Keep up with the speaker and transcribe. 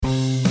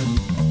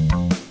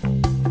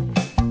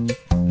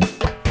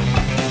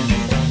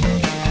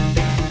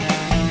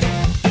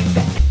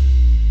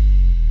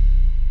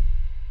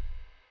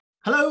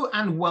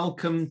and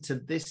welcome to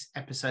this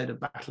episode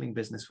of Battling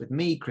Business with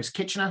me, Chris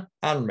Kitchener.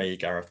 And me,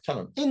 Gareth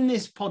Tennant. In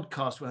this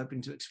podcast, we're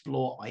hoping to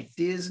explore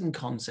ideas and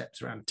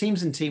concepts around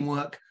teams and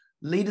teamwork,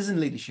 leaders and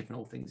leadership, and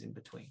all things in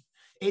between.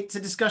 It's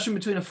a discussion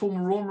between a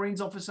former Royal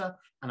Marines officer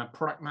and a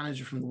product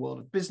manager from the world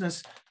of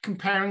business,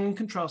 comparing and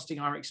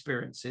contrasting our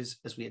experiences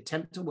as we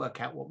attempt to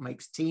work out what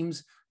makes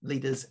teams,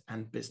 leaders,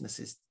 and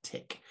businesses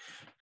tick.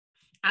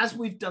 As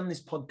we've done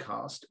this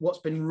podcast, what's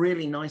been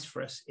really nice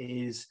for us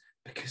is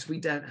because we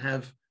don't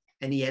have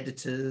any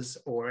editors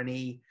or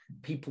any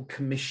people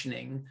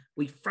commissioning,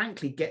 we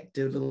frankly get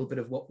to do a little bit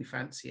of what we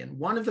fancy. And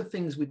one of the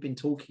things we've been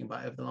talking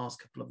about over the last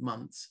couple of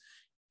months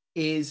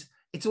is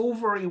it's all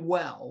very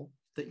well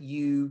that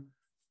you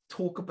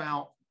talk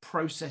about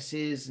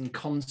processes and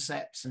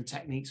concepts and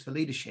techniques for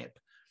leadership,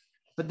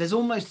 but there's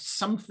almost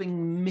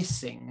something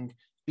missing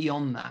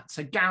beyond that.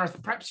 So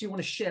Gareth, perhaps you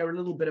want to share a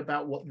little bit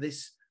about what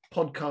this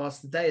podcast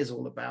today is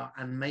all about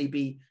and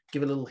maybe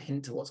give a little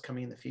hint to what's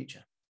coming in the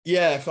future.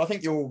 Yeah, so I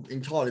think you're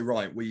entirely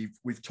right.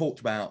 We've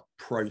talked about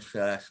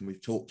process and we've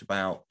talked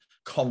about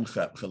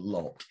concepts a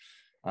lot.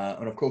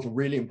 And of course, a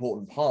really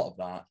important part of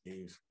that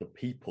is the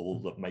people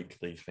that make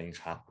these things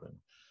happen.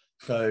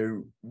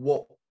 So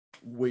what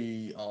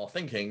we are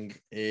thinking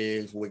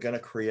is we're going to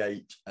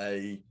create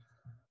a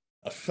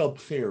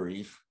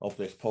sub-series of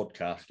this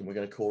podcast, and we're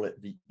going to call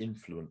it The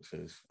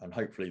Influencers. And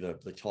hopefully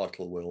the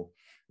title will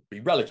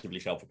be relatively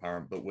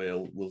self-apparent, but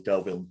we'll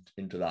delve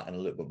into that in a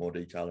little bit more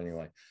detail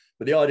anyway.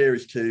 But the idea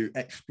is to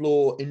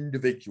explore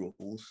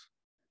individuals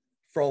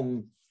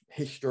from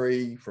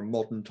history, from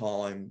modern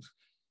times,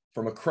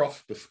 from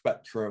across the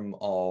spectrum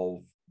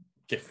of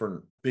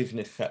different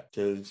business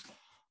sectors,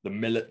 the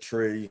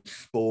military,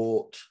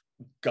 sport,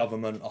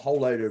 government, a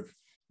whole load of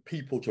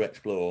people to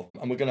explore.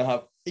 And we're going to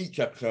have each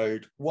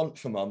episode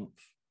once a month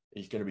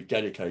is going to be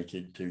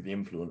dedicated to the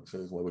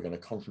influencers, where we're going to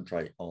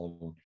concentrate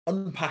on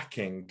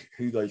unpacking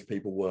who those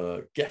people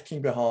were,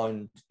 getting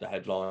behind the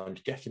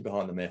headlines, getting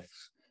behind the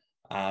myths,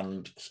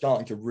 and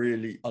starting to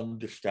really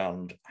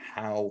understand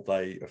how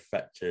they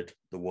affected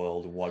the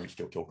world and why we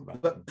still talk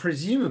about them. But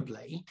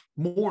presumably,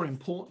 more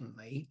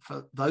importantly,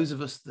 for those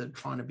of us that are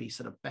trying to be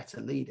sort of better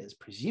leaders,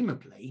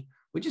 presumably,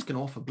 we're just going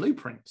to offer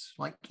blueprints.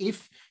 Like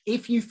if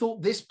you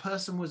thought this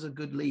person was a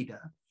good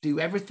leader, do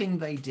everything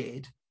they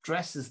did,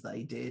 dress as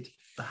they did,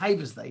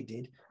 behave as they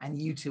did, and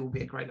you two will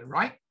be a great leader,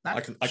 right? I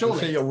can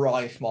see your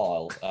wry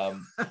smile.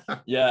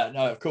 Yeah,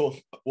 no, of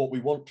course, what we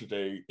want to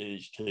do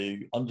is to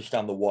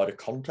understand the wider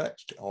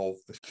context of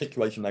the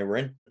situation they were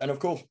in. And of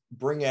course,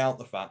 bring out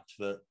the fact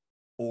that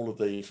all of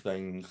these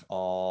things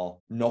are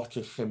not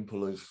as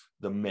simple as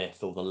the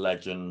myth or the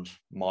legend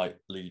might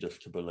lead us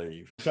to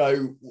believe.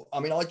 So,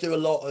 I mean, I do a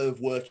lot of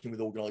working with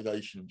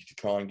organisations to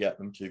try and get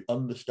them to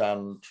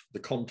understand the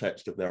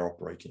context of their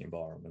operating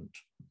environment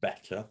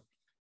better,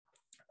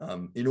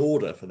 in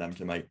order for them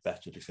to make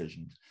better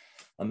decisions.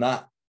 And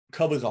that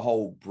covers a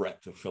whole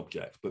breadth of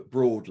subjects, but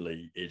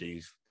broadly it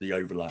is the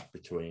overlap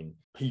between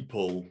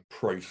people,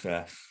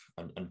 process,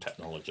 and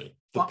technology.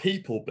 The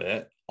people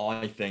bit,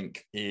 I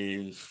think,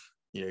 is,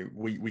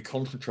 we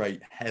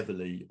concentrate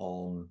heavily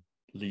on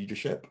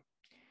leadership.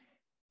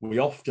 We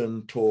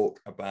often talk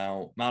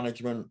about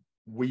management.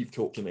 We've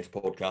talked in this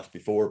podcast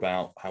before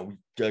about how we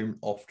don't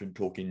often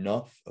talk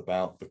enough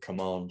about the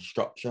command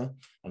structure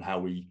and how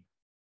we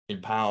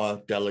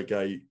empower,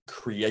 delegate,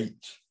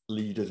 create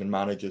leaders and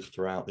managers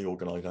throughout the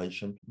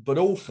organization. But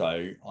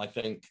also, I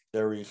think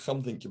there is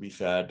something to be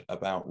said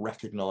about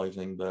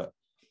recognizing that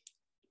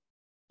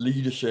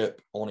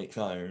leadership on its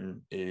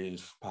own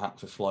is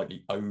perhaps a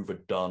slightly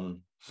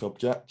overdone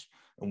subject,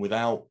 and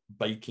without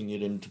baking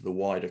it into the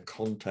wider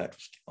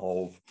context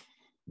of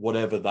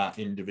whatever that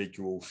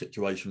individual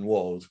situation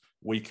was,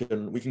 we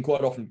can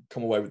quite often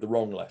come away with the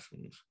wrong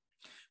lessons.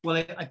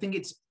 Well, I think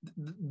it's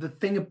the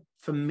thing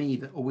for me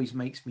that always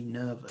makes me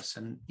nervous,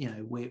 and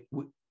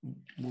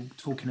we'll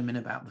talk in a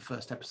minute about the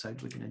first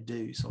episode we're going to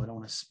do, so I don't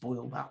want to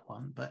spoil that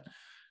one. But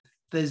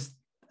there's,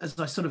 as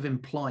I sort of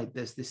implied,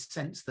 there's this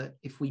sense that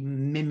if we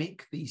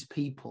mimic these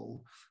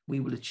people, we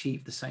will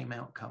achieve the same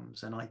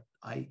outcomes, and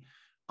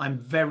I'm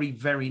very,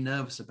 very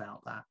nervous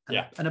about that.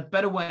 And a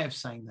better way of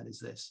saying that is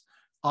this: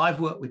 I've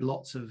worked with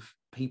lots of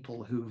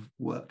people who've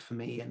worked for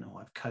me and who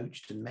I've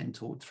coached and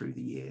mentored through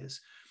the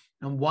years.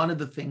 And one of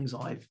the things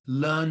I've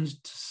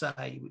learned to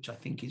say, which I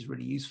think is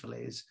really useful,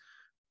 is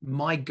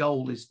my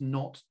goal is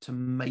not to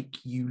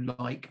make you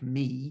like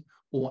me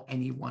or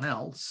anyone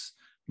else.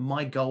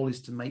 My goal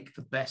is to make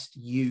the best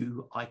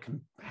you I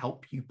can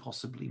help you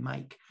possibly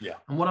make. Yeah.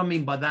 And what I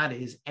mean by that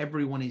is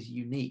everyone is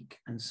unique.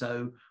 And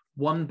so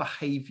one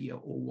behavior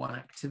or one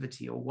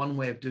activity or one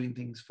way of doing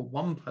things for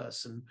one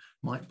person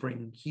might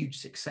bring huge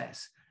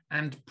success.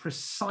 And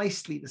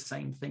precisely the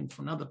same thing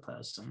for another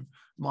person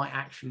might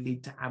actually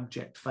lead to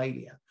abject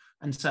failure.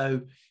 And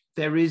so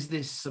there is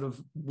this sort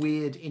of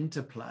weird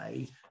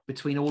interplay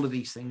between all of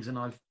these things. And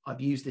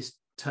I've used this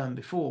term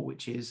before,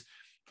 which is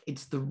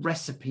it's the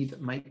recipe that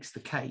makes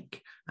the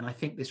cake. And I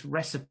think this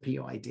recipe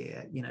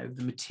idea,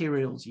 the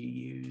materials you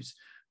use,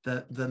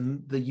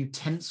 the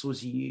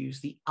utensils you use,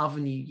 the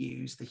oven you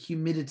use, the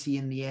humidity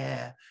in the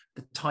air,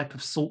 the type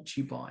of salt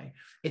you buy.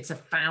 It's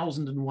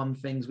 1,001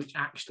 things which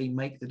actually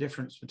make the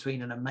difference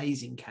between an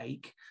amazing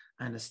cake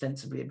and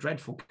ostensibly a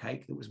dreadful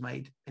cake that was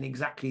made in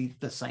exactly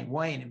the same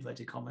way, in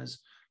inverted commas,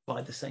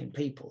 by the same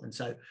people. And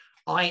so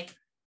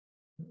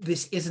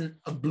this isn't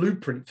a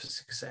blueprint for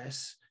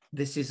success.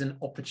 This is an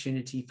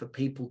opportunity for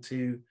people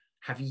to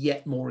have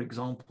yet more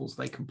examples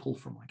they can pull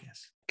from, I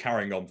guess.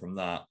 Carrying on from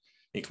that,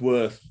 it's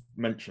worth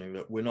mentioning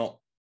that we're not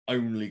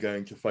only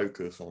going to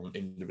focus on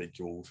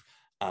individuals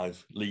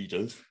as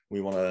leaders.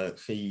 We want to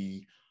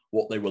see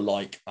what they were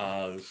like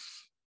as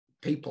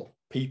people,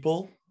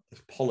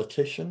 as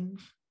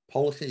politicians.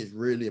 Policy is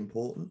really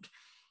important.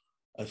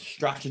 As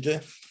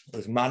strategists,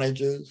 as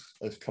managers,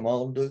 as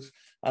commanders,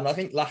 and I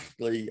think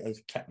lastly,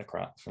 as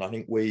technocrats. And I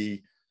think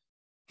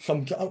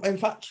in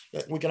fact,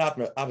 we can add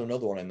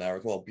another one in there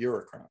as well,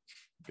 bureaucrats,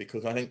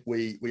 because I think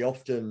we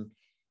often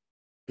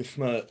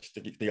besmirch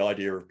the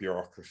idea of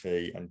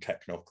bureaucracy and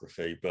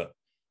technocracy, but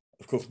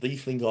of course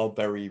these things are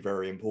very,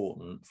 very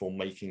important for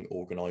making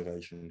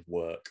organizations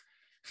work.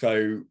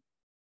 So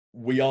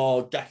we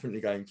are definitely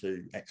going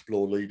to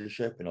explore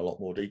leadership in a lot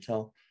more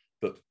detail,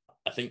 but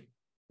I think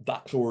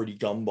that's already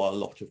done by a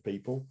lot of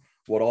people.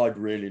 What I'd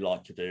really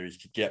like to do is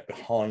to get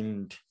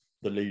behind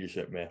the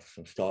leadership myths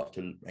and start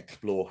to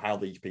explore how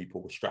these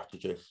people were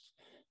strategists,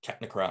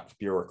 technocrats,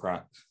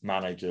 bureaucrats,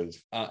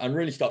 managers, and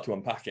really start to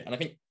unpack it. And I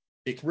think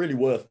it's really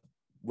worth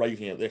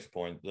raising at this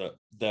point that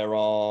there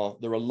are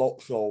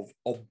lots of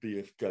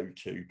obvious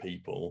go-to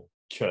people,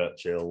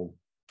 Churchill,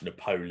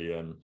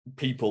 Napoleon,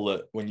 people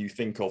that when you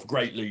think of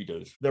great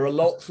leaders, there are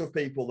lots of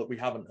people that we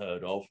haven't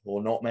heard of,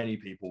 or not many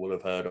people will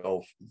have heard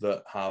of,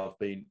 that have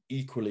been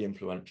equally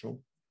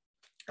influential.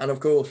 And of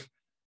course,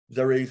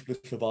 there is the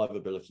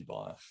survivability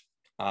bias.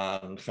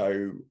 And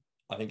so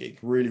I think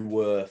it's really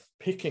worth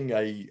picking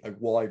a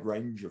wide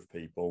range of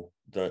people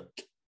that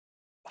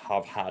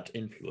have had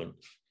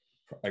influence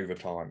over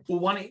time.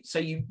 Well, so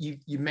you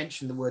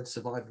mentioned the word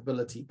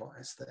survivability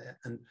bias there,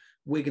 and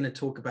we're going to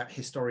talk about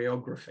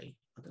historiography.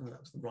 I don't know if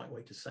that was the right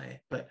way to say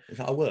it, but is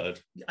that a word?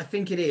 I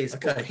think it is.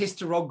 Okay.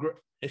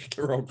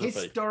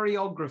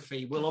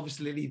 Historiography. We'll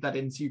obviously leave that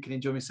in so you can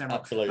enjoy me saying.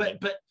 Absolutely.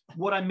 But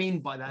what I mean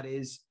by that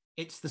is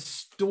it's the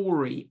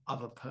story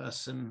of a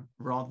person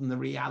rather than the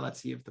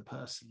reality of the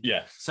person.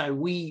 Yeah. So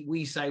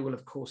we say, well,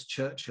 of course,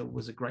 Churchill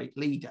was a great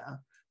leader.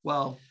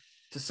 Well,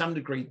 to some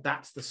degree,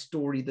 that's the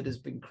story that has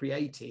been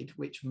created,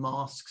 which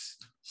masks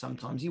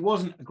sometimes he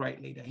wasn't a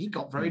great leader. He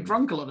got very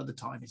drunk a lot of the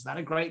time. Is that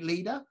a great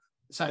leader?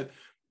 So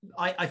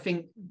I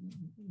think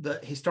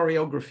that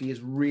historiography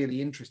is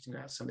really interesting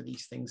about some of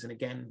these things. And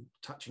again,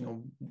 touching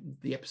on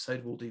the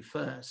episode we'll do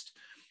first,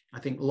 I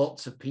think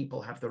lots of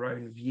people have their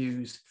own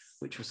views,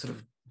 which were sort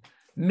of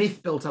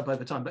myth built up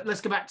over time. But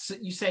let's go back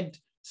to, you said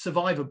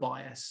survivor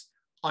bias.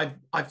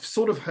 I've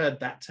sort of heard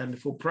that term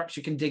before. Perhaps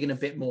you can dig in a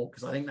bit more,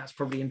 because I think that's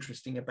probably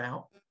interesting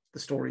about the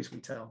stories we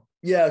tell.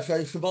 Yeah,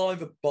 so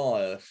survivor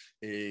bias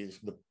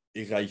is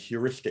a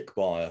heuristic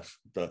bias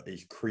that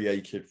is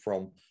created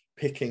from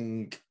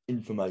picking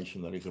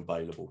information that is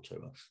available to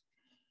us.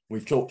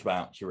 We've talked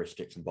about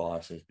heuristics and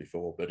biases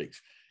before, but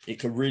it's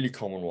a really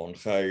common one.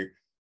 So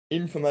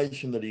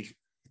information that is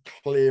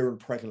clear and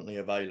presently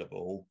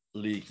available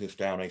leads us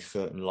down a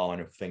certain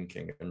line of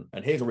thinking.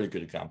 And here's a really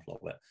good example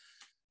of it.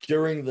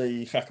 During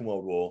the Second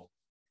World War,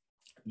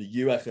 the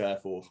US Air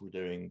Force were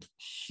doing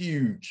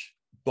huge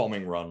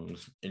bombing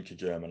runs into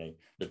Germany,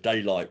 the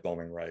daylight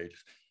bombing raids,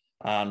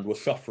 and were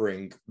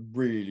suffering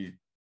really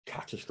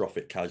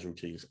catastrophic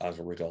casualties as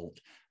a result.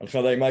 And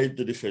so they made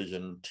the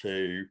decision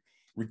to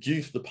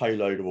reduce the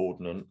payload of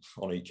ordnance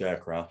on each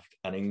aircraft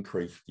and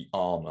increase the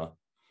armour.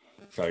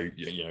 So,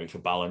 it's a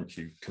balance.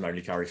 You can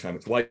only carry so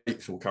much weight,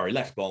 so we'll carry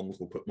less bombs,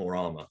 we'll put more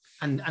armour.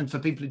 And for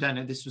people who don't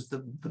know, this was the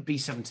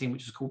B-17,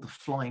 which is called the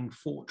Flying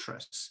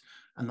Fortress.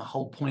 And the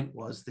whole point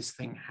was this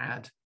thing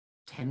had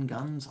 10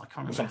 guns. I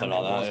can't remember. Something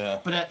like that, yeah.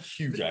 But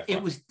huge aircraft.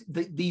 It was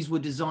these were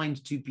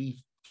designed to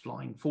be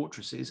flying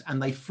fortresses,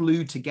 and they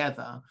flew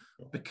together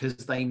because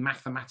they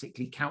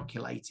mathematically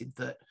calculated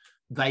that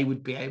they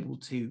would be able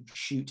to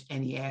shoot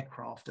any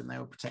aircraft and they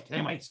were protected.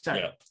 Anyway,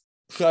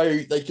 so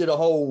they did a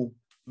whole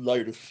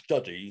load of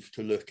studies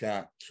to look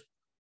at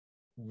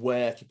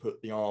where to put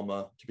the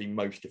armour to be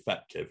most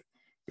effective,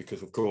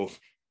 because of course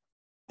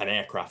an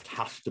aircraft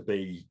has to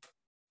be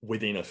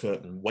within a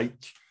certain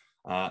weight,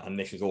 and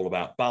this is all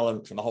about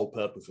balance, and the whole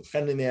purpose of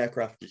sending the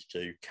aircraft is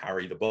to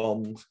carry the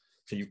bombs.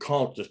 So you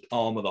can't just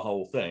armour the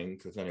whole thing,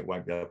 because then it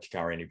won't be able to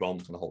carry any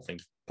bombs and the whole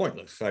thing's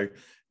pointless. So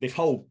this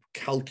whole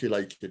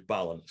calculated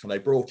balance, and they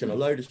brought in a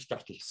load of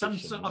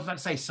statisticians. I was about to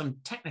say some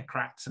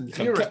technocrats and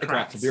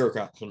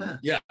bureaucrats and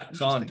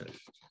scientists.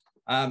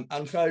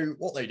 And so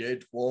what they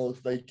did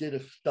was they did a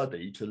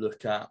study to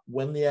look at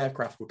when the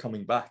aircraft were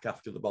coming back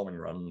after the bombing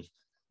runs,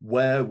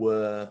 where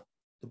were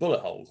the bullet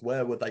holes?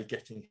 Where were they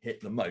getting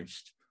hit the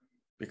most?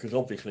 Because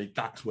obviously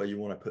that's where you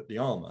want to put the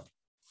armour.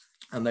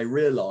 And they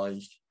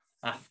realised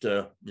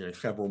after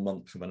several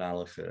months of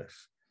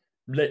analysis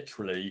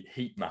literally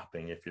heat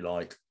mapping, if you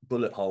like,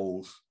 bullet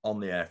holes on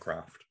the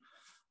aircraft.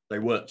 They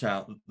worked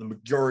out that the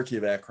majority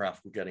of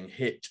aircraft were getting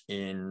hit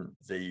in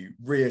the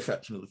rear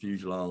section of the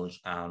fuselage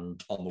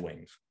and on the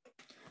wings.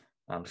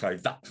 And so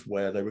that's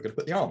where they were going to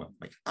put the armour.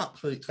 Makes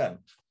absolute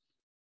sense.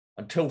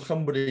 Until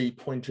somebody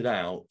pointed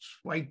out,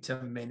 wait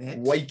a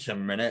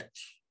minute,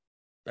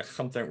 there's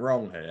something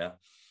wrong here.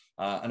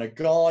 And a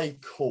guy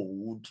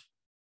called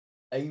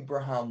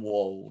Abraham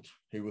Wald,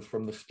 who was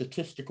from the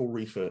Statistical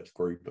Research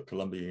Group at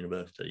Columbia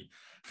University,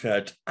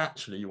 said,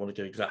 actually, you want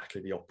to do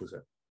exactly the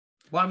opposite.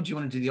 Why would you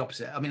want to do the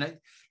opposite? I mean,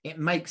 it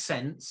makes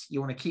sense. You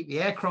want to keep the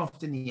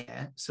aircraft in the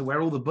air. So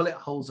where all the bullet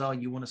holes are,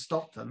 you want to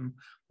stop them.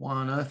 Why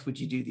on earth would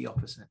you do the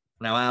opposite?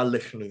 Now, our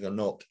listeners are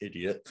not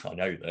idiots. I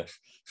know this.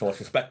 So I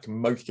suspect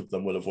most of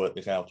them will have worked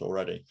this out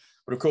already.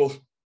 But of course,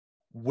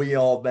 we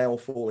are now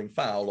falling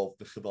foul of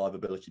the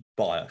survivability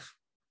bias,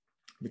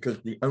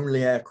 because the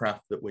only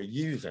aircraft that we're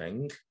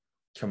using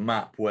to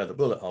map where the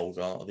bullet holes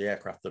are the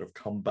aircraft that have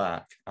come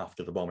back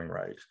after the bombing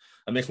raids.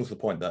 And this was the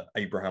point that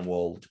Abraham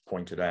Wald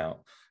pointed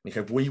out. And he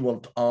said, we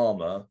want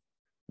armour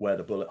where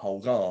the bullet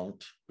holes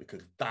aren't,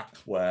 because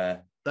that's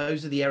where...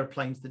 Those are the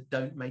airplanes that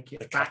don't make it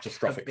the back.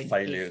 Catastrophic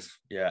failures.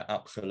 Hit. Yeah,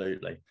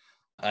 absolutely.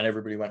 And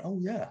everybody went, oh,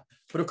 yeah.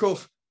 But of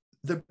course,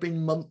 there've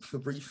been months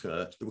of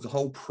research. There was a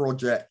whole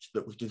project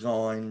that was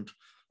designed,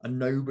 and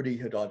nobody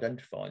had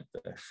identified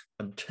this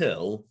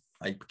until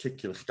a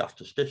particular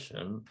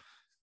statistician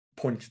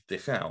pointed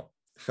this out.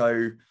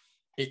 So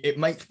it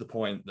makes the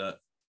point that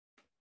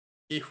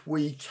if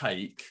we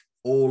take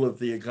all of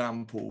the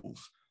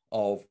examples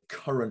of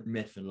current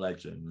myth and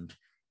legend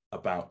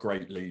about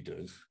great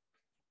leaders,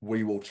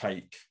 we will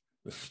take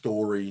the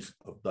stories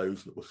of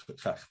those that were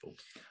successful.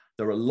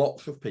 There are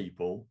lots of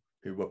people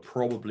who were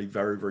probably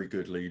very, very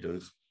good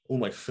leaders,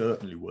 almost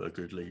certainly were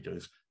good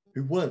leaders,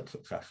 who weren't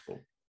successful.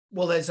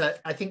 Well,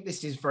 I think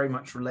this is very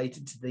much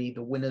related to the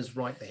winners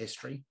write the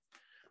history,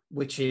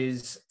 which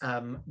is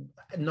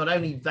not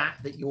only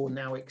that you're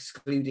now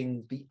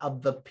excluding the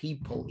other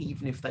people,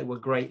 even if they were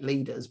great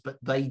leaders, but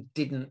they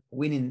didn't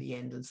win in the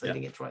end, and so they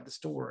didn't get to write the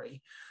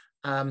story.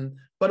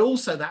 But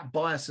also that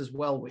bias as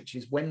well, which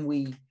is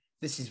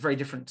this is very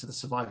different to the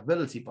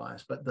survivability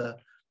bias, but the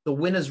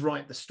winners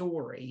write the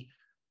story.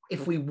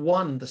 If we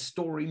won, the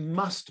story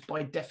must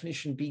by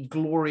definition be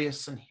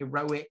glorious and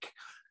heroic.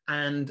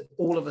 And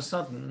all of a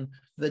sudden,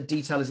 the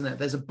detail isn't there.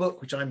 There's a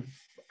book which I'm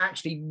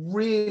actually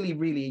really,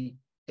 really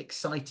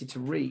excited to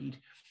read,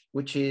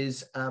 which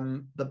is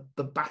the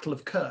Battle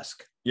of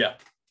Kursk. Yeah.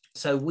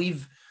 So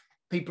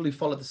people who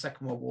followed the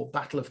Second World War,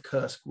 Battle of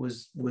Kursk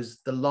was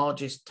the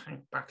largest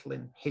tank battle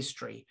in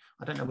history.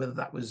 I don't know whether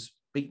that was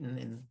beaten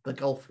in the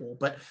Gulf War,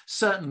 but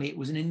certainly it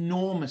was an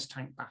enormous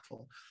tank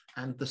battle.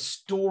 And the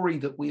story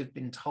that we have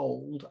been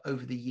told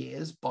over the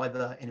years by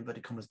the, in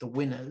inverted commas, the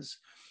winners,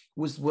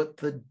 was what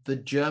the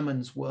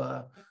Germans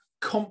were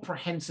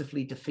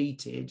comprehensively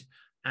defeated,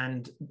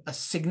 and a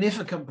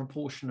significant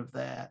proportion of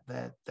their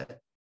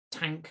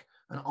tank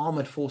and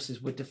armored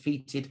forces were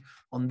defeated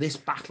on this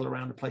battle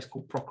around a place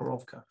called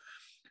Prokhorovka.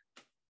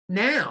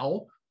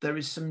 Now, there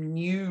is some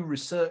new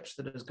research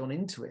that has gone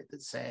into it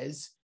that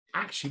says,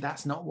 actually,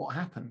 that's not what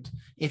happened.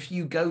 If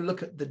you go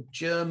look at the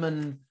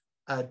German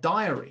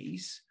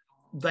diaries,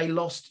 they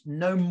lost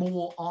no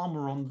more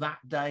armor on that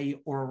day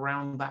or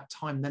around that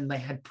time than they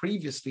had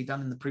previously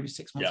done in the previous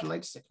 6 months or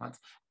later 6 months.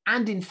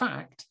 And in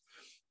fact,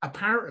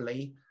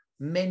 apparently,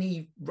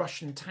 many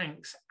Russian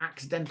tanks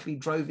accidentally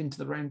drove into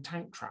their own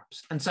tank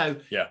traps. And so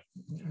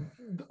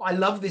I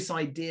love this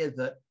idea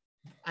that,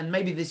 and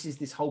maybe this is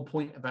this whole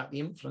point about the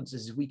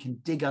influences, is we can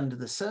dig under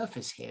the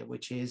surface here,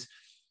 which is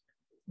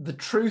the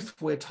truth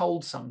we're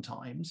told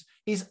sometimes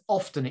is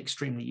often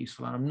extremely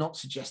useful. And I'm not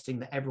suggesting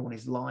that everyone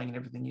is lying and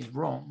everything is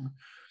wrong,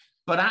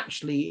 but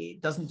actually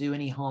it doesn't do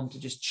any harm to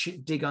just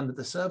dig under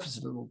the surface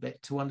a little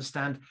bit to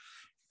understand,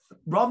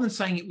 rather than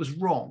saying it was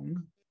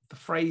wrong, the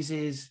phrase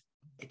is,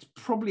 it's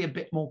probably a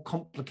bit more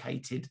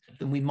complicated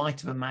than we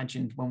might have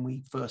imagined when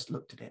we first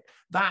looked at it.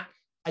 That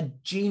a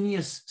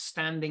genius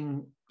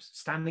sitting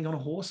on a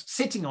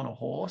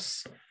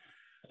horse,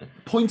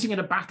 pointing at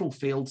a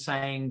battlefield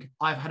saying,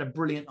 I've had a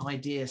brilliant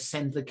idea,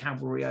 send the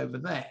cavalry over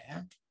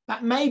there.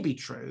 That may be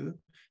true,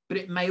 but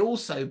it may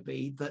also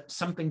be that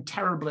something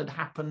terrible had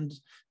happened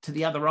to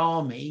the other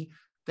army.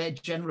 Their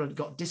general had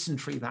got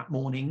dysentery that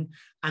morning,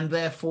 and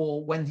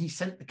therefore when he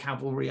sent the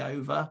cavalry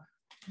over,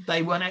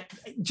 they weren't.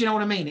 Do you know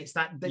what I mean? It's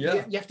that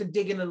you have to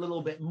dig in a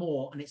little bit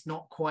more, and it's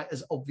not quite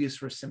as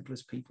obvious or as simple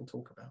as people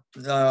talk about.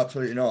 No,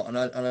 absolutely not. And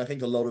I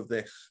think a lot of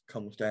this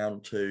comes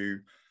down to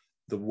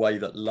the way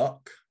that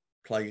luck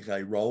plays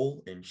a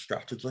role in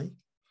strategy.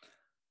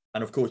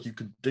 And of course, you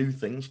could do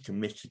things to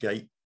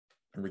mitigate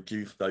and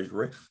reduce those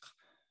risks,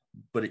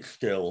 but it's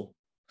still,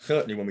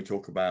 certainly when we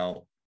talk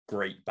about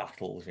great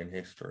battles in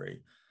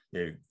history,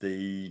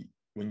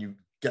 when you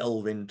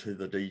delve into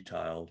the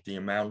detail, the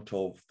amount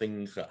of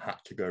things that had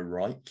to go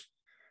right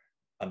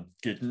and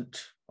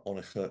didn't on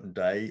a certain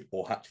day,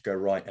 or had to go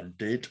right and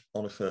did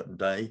on a certain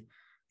day,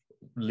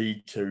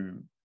 lead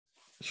to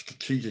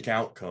strategic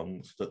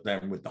outcomes that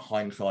then, with the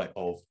hindsight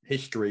of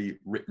history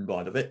written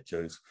by the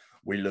victors,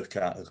 we look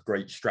at as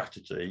great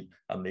strategy,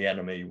 and the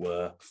enemy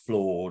were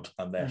flawed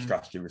and their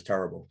strategy was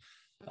terrible.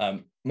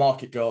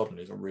 Market Garden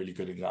is a really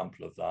good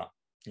example of that.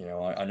 You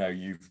know, I know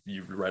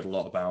you've read a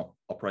lot about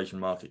Operation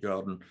Market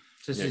Garden.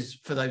 So this is,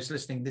 for those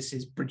listening, this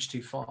is Bridge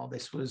Too Far.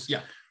 This was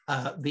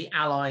the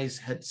Allies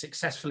had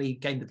successfully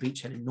gained the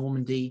beachhead in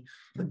Normandy.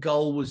 The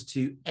goal was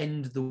to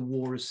end the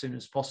war as soon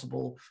as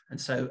possible, and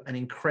so an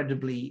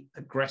incredibly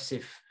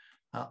aggressive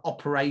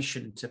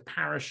operation to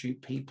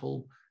parachute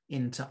people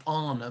into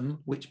Arnhem,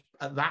 which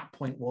at that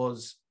point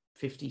was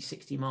 50,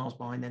 60 miles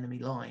behind enemy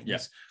lines. Yeah.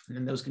 And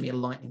then there was going to be a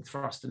lightning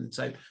thrust. And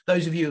so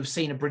those of you who have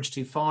seen A Bridge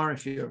Too Far,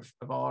 if you're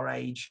of our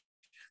age,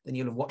 then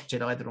you'll have watched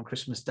it either on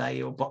Christmas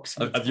Day or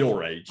Boxing Day. Of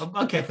your age.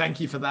 Okay, thank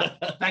you for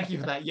that. Thank you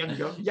for that,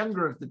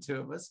 younger of the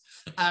two of us.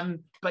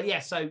 But yeah,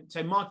 so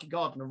Market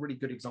Garden, a really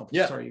good example.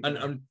 Yeah, Sorry.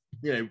 and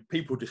you know,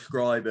 people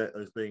describe it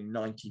as being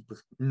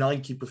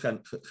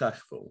 90%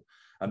 successful.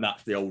 And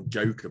that's the old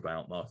joke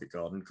about Market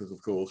Garden, because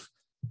of course,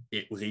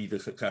 it was either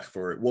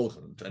successful or it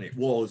wasn't. And it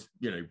was,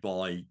 you know,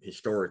 by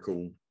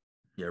historical,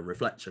 you know,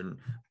 reflection,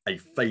 a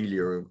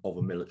failure of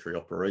a military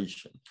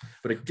operation.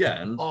 But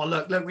again... Oh,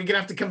 look, we're going to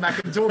have to come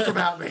back and talk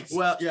about this.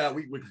 Well, yeah,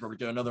 we could probably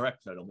do another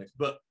episode on this.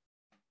 But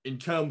in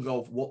terms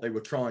of what they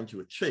were trying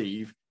to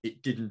achieve,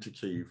 it didn't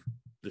achieve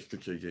the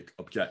strategic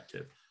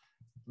objective.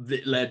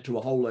 It led to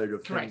a whole load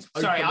of Correct.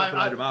 things. Sorry,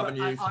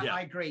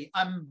 I agree.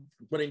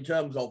 But in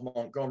terms of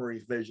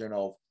Montgomery's vision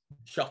of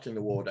shutting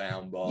the war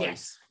down by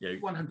you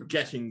know, 100%.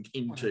 getting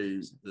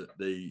into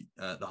the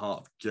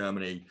heart of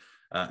Germany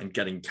and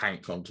getting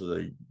tanks onto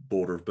the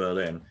border of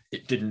Berlin,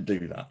 it didn't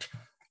do that.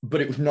 But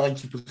it was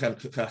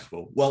 90%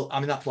 successful. Well, I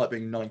mean, that's like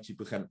being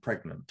 90%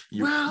 pregnant.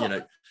 You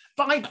know,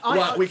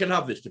 but we can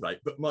have this debate.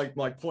 But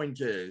my point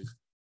is,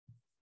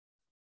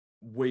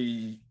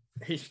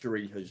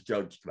 history has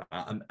judged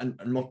that,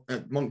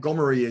 and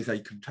Montgomery is a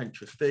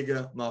contentious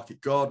figure. Market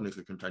Garden is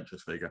a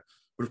contentious figure.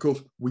 But of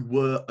course, we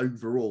were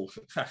overall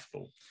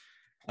successful.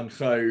 And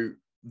so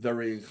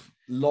there is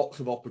lots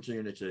of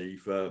opportunity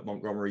for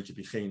Montgomery to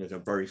be seen as a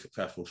very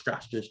successful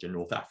strategist in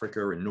North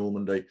Africa, in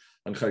Normandy.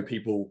 And so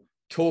people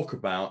talk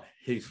about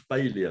his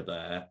failure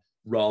there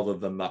rather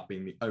than that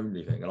being the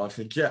only thing. And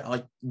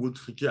I would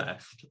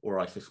suggest, or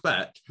I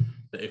suspect,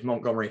 that if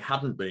Montgomery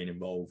hadn't been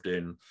involved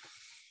in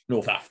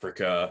North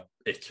Africa,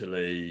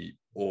 Italy,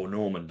 or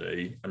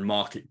Normandy, and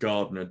Market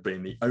Garden had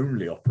been the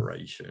only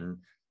operation,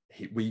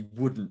 we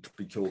wouldn't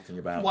be talking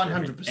about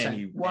 100%,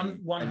 any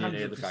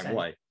the same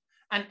way.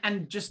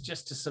 And just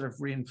to sort of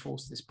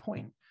reinforce this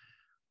point,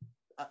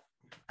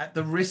 at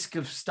the risk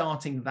of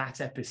starting that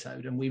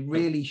episode, and we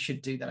really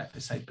should do that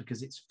episode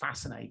because it's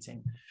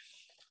fascinating.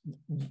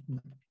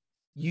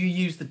 You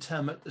use the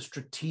term at the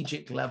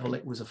strategic level,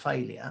 it was a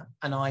failure,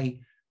 and I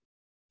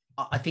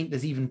think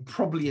there's even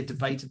probably a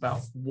debate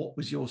about what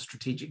was your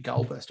strategic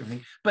goal burst or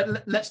anything.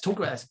 But let's talk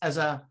about this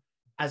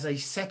as a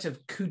set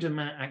of coup de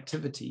main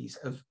activities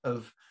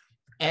of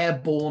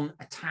airborne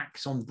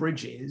attacks on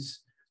bridges.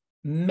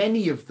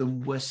 Many of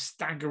them were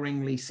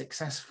staggeringly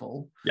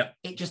successful. Yeah.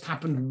 It just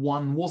happened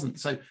one wasn't.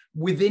 So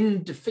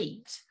within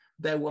defeat,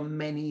 there were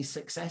many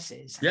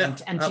successes. Yeah,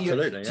 and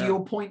to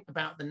your point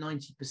about the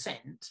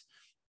 90%,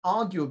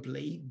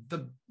 arguably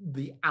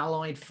the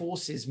Allied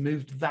forces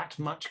moved that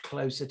much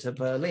closer to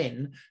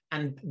Berlin,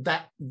 and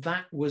that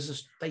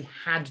was they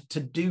had to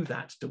do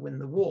that to win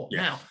the war.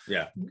 Yeah.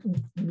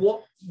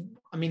 Now,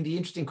 the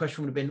interesting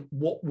question would have been,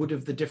 what would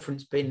have the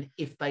difference been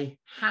if they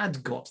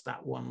had got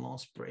that one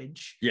last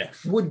bridge?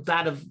 Yes. Would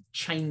that have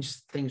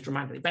changed things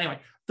dramatically? But anyway,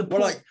 the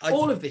point,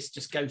 all of this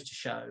just goes to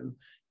show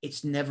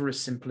it's never as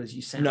simple as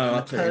you sound. No,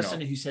 the person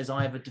who says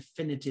I have a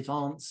definitive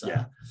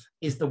answer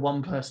is the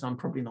one person I'm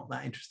probably not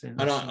that interested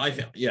in. And I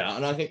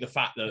think the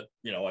fact that,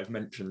 you know, I've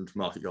mentioned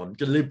Market Garden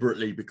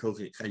deliberately because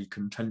it's a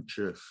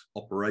contentious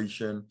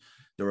operation.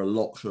 There are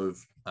lots of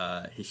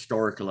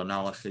historical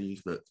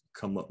analyses that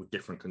come up with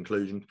different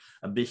conclusions,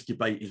 and this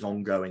debate is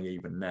ongoing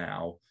even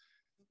now,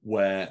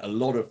 where a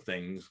lot of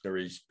things there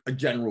is a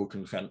general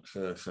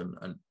consensus,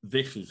 and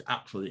this is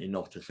absolutely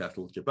not a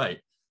settled debate,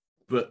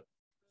 but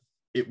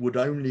it would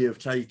only have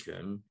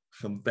taken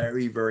some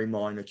very, very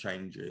minor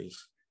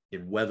changes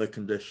in weather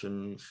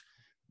conditions,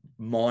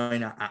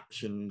 minor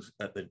actions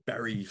at the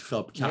very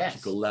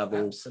sub-tactical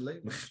level,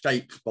 absolutely.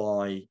 Mistakes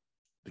by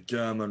the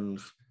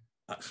Germans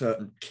at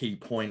certain key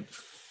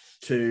points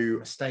to...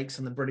 Mistakes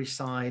on the British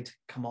side,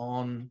 come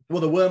on.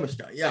 Well, there were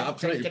mistakes, yeah,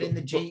 absolutely. Get in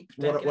the Jeep.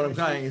 What I'm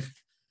saying is,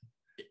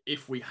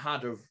 if we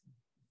had have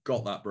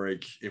got that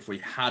bridge, if we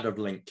had have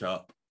linked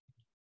up,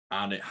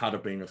 and it had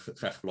have been a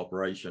successful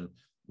operation,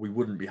 we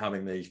wouldn't be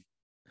having these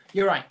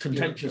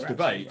contentious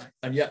debates, right.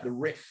 And yet the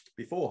risk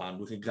beforehand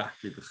was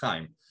exactly the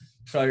same.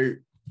 So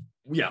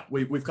yeah,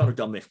 we've kind of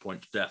done this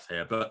point to death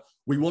here, but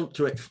we want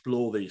to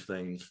explore these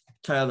things,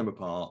 tear them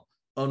apart,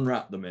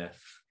 unwrap the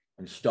myths,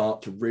 and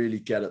start to really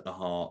get at the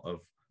heart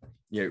of,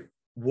 you know,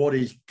 what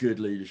is good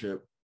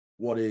leadership,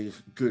 what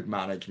is good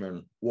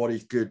management, what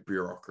is good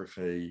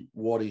bureaucracy,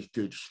 what is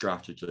good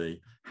strategy,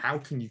 how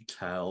can you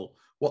tell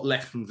What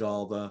lessons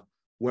are there?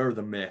 Where are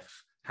the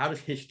myths? How does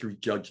history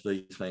judge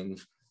these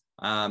things?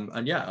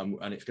 And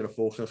it's going to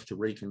force us to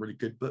read some really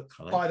good books.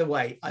 By the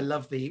way, I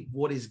love the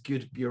what is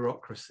good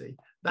bureaucracy.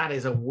 That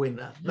is a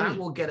winner. That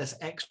will get us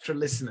extra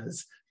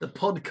listeners. The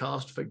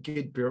podcast for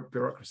good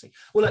bureaucracy.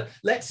 Well,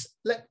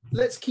 look,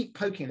 let's keep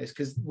poking at this,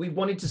 because we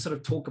wanted to sort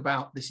of talk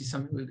about this is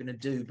something we were going to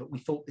do, but we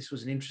thought this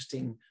was an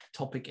interesting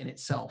topic in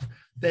itself.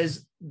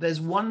 There's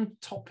one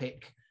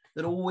topic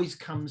that always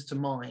comes to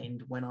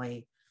mind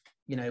when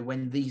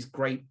these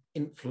great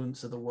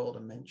influence of the world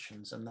are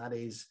mentioned, and that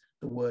is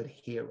the word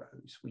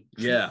heroes. We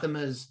treat them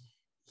as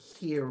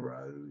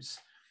heroes.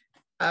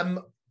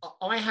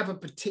 I have a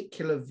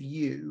particular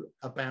view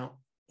about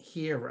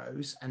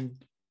heroes, and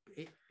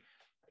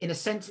in a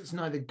sense, it's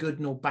neither good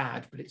nor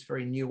bad, but it's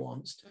very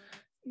nuanced.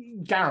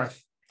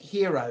 Gareth,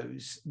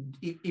 heroes,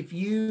 if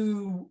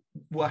you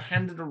were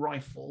handed a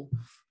rifle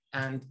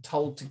and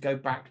told to go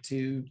back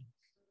to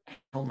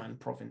Helmand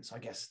province, I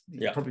guess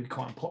probably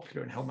quite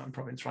unpopular in Helmand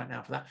province right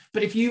now for that.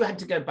 But if you had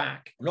to go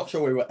back, I'm not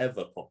sure we were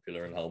ever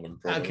popular in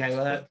Helmand province. Okay,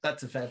 well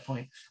that's a fair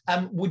point.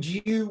 Would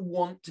you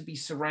want to be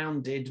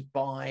surrounded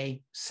by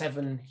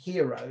 7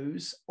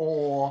 heroes,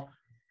 or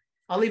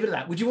I'll leave it at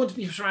that. Would you want to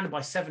be surrounded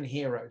by 7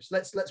 heroes?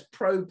 Let's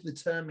probe the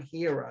term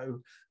hero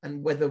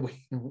and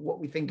what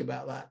we think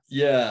about that.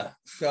 Yeah.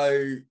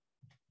 So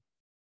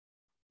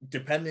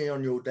depending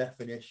on your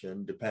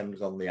definition,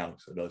 depends on the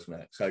answer, doesn't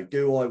it? So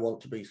do I want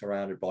to be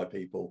surrounded by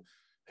people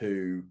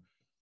who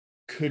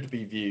could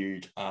be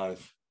viewed as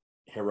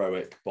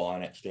heroic by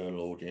an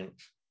external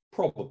audience?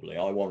 Probably.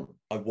 I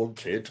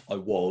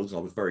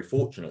was very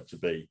fortunate to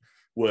be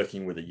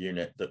working with a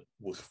unit that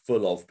was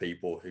full of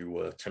people who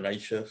were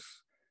tenacious,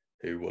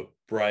 who were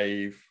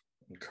brave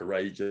and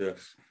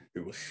courageous,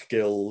 who were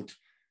skilled,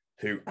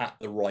 who at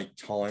the right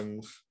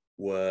times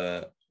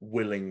were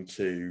willing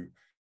to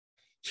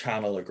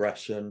channel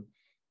aggression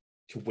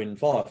to win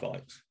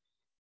firefights.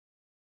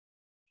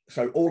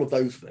 So all of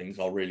those things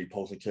are really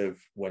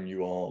positive when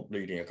you are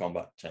leading a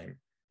combat team.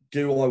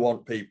 Do I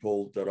want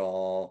people that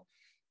are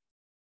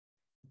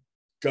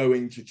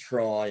going to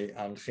try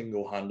and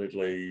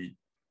single-handedly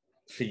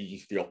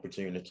seize the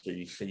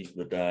opportunity, seize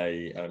the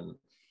day? And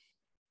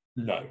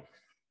no.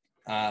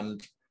 And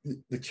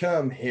the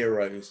term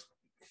heroes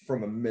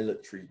from a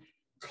military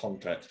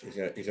context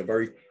is a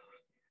very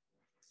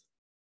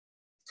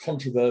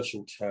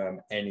controversial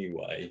term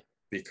anyway,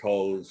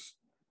 because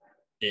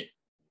it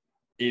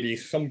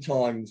is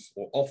sometimes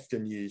or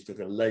often used as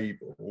a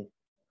label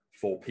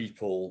for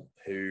people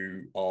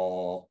who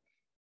are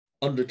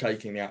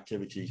undertaking the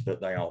activities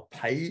that they are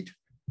paid,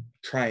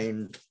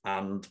 trained,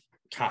 and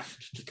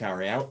tasked to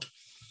carry out.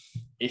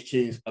 It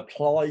is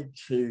applied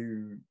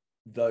to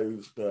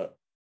those that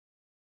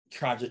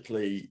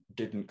tragically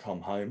didn't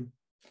come home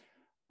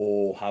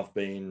or have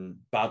been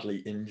badly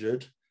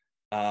injured,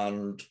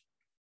 and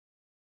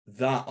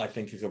that, I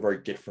think, is a very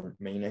different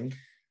meaning.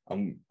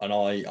 And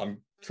I'm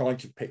trying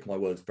to pick my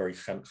words very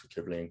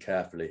sensitively and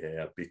carefully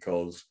here,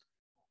 because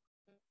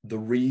the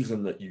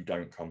reason that you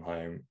don't come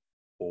home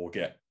or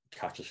get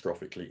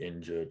catastrophically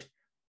injured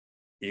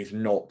is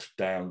not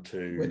down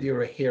to whether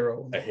you're a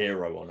hero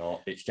or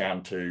not. It's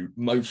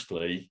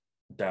mostly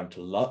down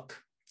to luck,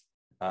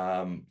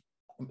 a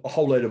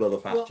whole load of other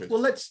factors.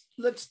 Well, let's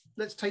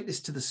take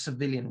this to the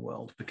civilian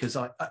world, because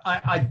I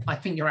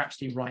think you're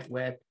absolutely right,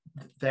 where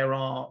there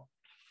are.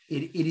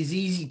 It is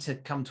easy to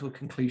come to a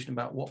conclusion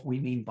about what we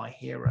mean by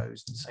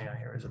heroes and say our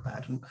heroes are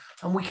bad.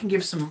 And we can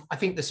give I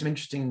think there's some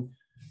interesting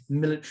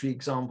military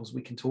examples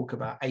we can talk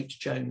about. H.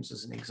 Jones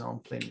as an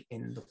example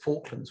in the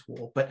Falklands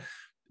War. But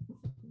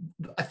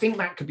I think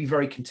that could be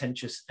very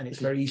contentious, and it's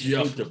very easy.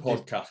 Just a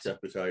podcast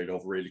episode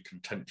of really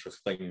contentious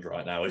things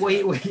right now,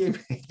 isn't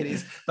it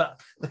is. But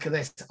look at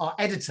this. Our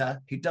editor,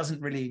 who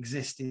doesn't really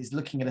exist, is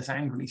looking at us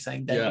angrily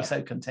saying, don't be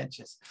so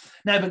contentious.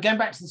 No, but going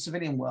back to the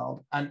civilian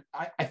world, and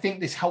I think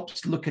this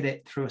helps look at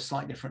it through a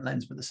slightly different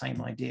lens, but the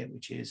same idea,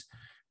 which is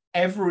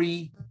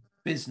every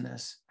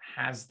business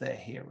has their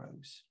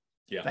heroes.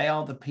 Yeah. They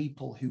are the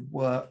people who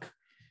work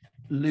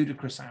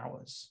ludicrous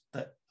hours,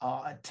 that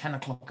are at 10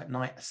 o'clock at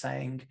night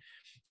saying,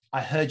 I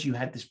heard you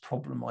had this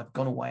problem, I've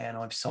gone away and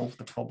I've solved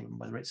the problem.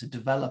 Whether it's a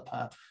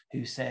developer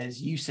who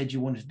says, you said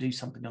you wanted to do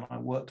something and I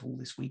worked all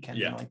this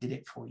weekend and I did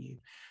it for you,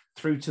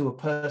 through to a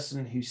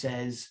person who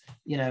says,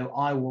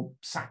 I will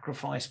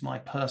sacrifice my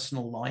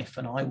personal life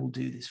and I will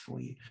do this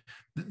for you.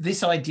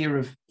 This idea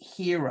of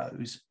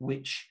heroes,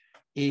 which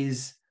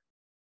is,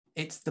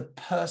 it's the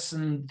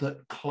person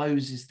that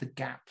closes the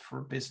gap for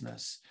a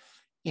business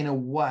in a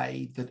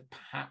way that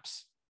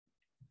perhaps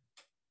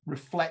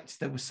reflects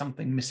there was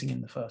something missing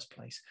in the first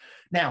place.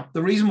 Now,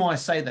 the reason why I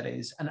say that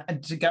is,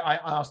 I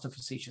asked a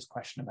facetious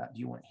question about,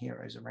 do you want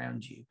heroes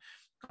around you?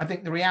 I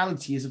think the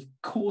reality is, of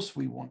course,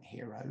 we want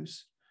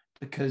heroes,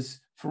 because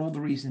for all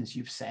the reasons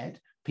you've said,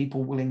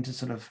 people willing to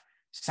sort of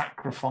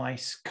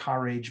sacrifice,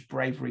 courage,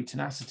 bravery,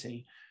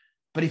 tenacity.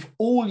 But if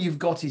all you've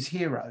got is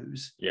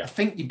heroes, I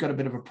think you've got a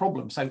bit of a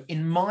problem. So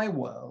in my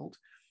world,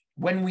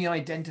 when we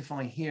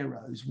identify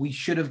heroes, we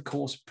should, of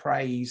course,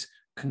 praise,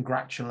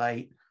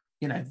 congratulate,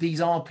 You know,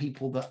 these are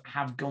people that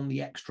have gone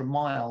the extra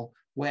mile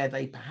where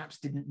they perhaps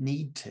didn't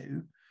need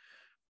to.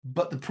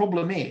 But the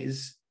problem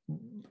is,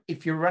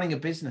 if you're running a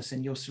business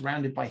and you're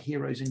surrounded by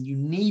heroes and you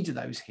need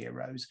those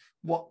heroes,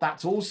 what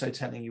that's also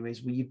telling you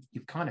is, well,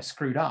 you've kind of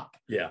screwed up.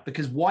 Yeah.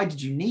 Because why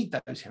did you need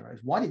those heroes?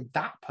 Why did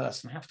that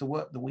person have to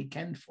work the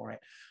weekend for it?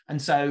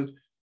 And so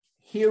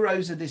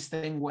heroes are this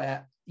thing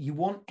where you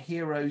want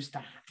heroes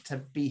to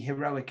be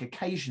heroic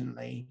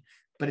occasionally,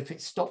 but if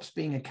it stops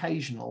being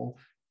occasional,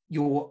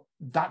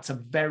 that's a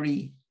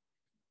bad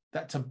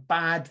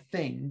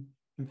thing.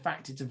 In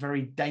fact, it's a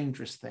very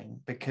dangerous thing,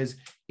 because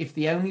if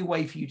the only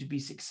way for you to be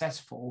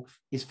successful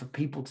is for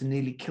people to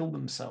nearly kill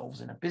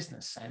themselves in a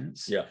business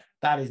sense,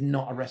 that is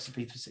not a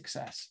recipe for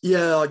success.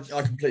 Yeah,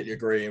 I completely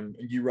agree. And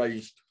you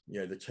raised,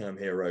 the term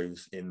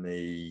heroes in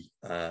the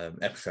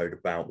episode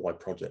about why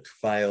projects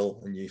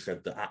fail. And you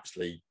said that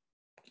actually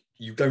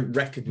you don't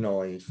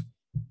recognize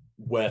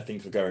where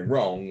things are going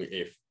wrong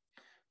if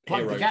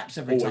plug the gaps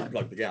every always time.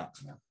 Plug the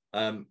gaps.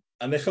 Yeah.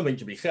 And there's something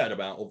to be said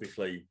about,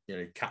 obviously,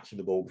 catching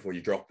the ball before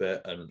you drop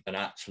it and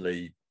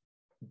actually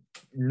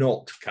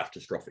not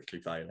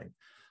catastrophically failing.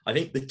 I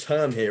think the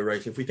term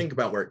heroes, if we think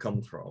about where it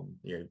comes from,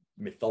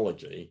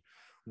 mythology,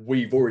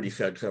 we've already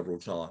said several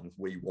times,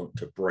 we want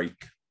to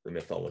break the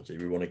mythology.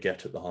 We want to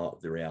get at the heart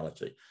of the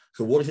reality.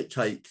 So what does it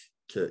take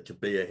to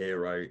be a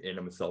hero in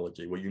a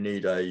mythology? Well, you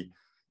need a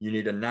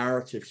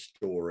narrative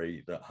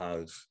story that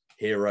has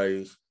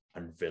heroes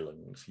and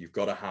villains. You've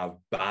got to have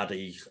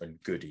baddies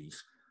and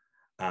goodies.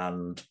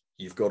 And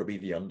you've got to be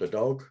the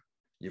underdog.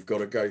 You've got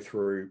to go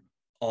through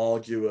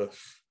arduous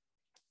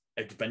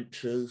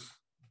adventures.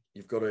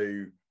 You've got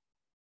to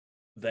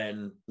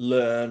then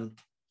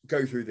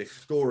go through this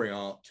story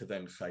arc to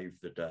then save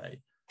the day.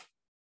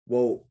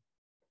 Well,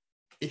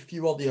 if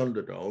you are the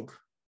underdog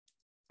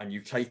and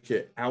you take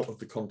it out of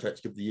the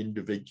context of the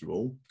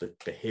individual, the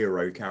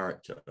hero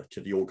character,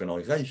 to the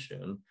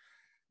organization,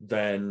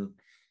 then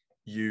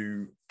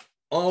you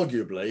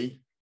arguably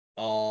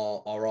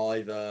are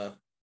either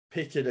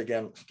pitted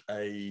against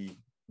a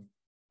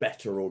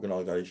better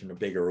organization, a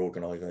bigger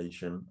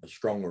organization, a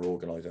stronger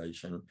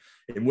organization,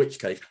 in which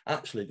case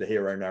actually the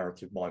hero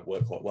narrative might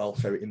work quite well.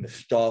 So in the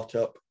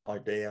startup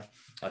idea,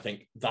 I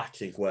think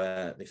that is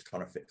where this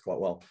kind of fits quite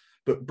well.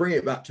 But bring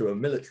it back to a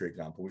military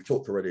example. We've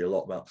talked already a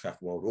lot about the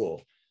Second World War.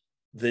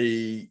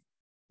 The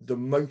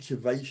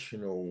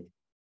motivational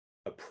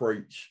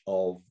approach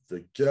of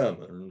the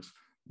Germans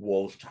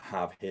was to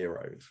have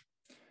heroes,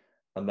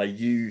 and they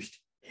used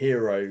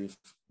heroes,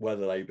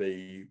 whether they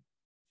be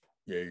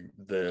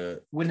the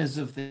winners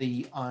of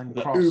the Iron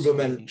the Cross,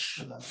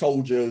 Ubermensch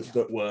soldiers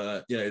that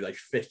were, they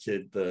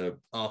fitted the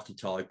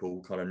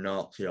archetypal kind of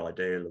Nazi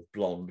ideal of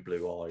blonde,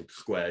 blue-eyed,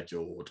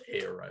 square-jawed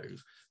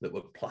heroes that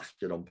were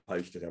plastered on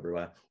posters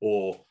everywhere,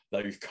 or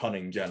those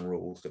cunning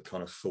generals that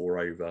kind of saw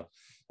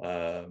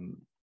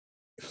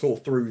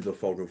through the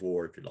fog of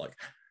war, if you like.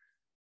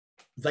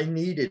 They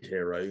needed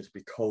heroes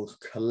because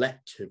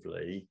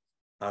collectively,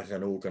 as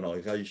an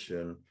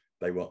organization,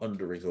 they were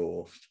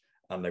under-resourced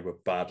and they were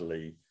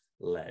badly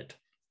led.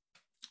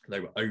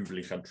 They were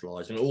overly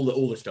centralized, and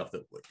all the stuff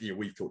that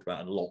we've talked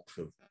about, and lots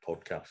of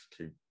podcasts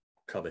who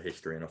cover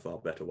history in a far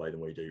better way than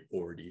we do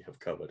already have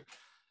covered.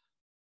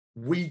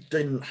 We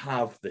didn't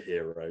have the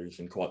heroes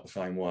in quite the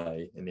same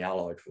way in the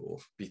Allied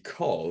force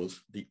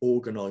because the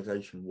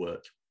organization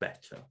worked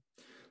better.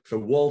 So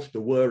whilst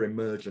there were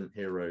emergent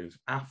heroes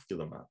after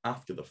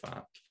the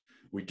fact,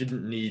 we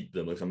didn't need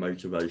them as a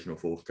motivational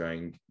force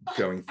going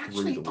through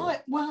the war.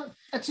 Well,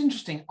 that's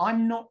interesting.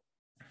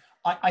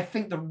 I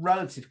think the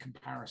relative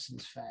comparison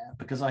is fair,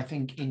 because I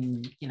think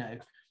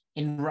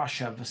in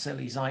Russia,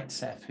 Vasily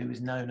Zaitsev, who is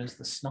known as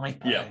the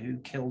sniper who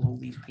killed all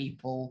these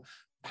people,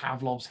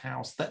 Pavlov's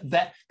house,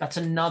 that's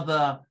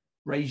another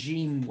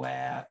regime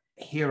where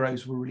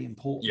heroes were really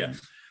important.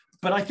 Yes.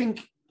 But I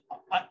think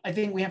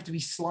we have to be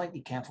slightly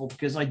careful,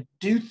 because I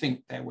do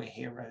think there were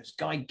heroes.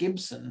 Guy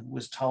Gibson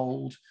was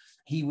told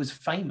he was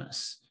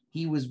famous.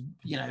 He was,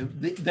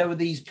 there were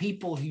these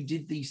people who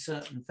did these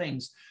certain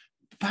things,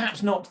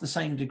 perhaps not to the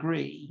same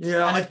degree.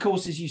 Yeah. And of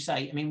course, as you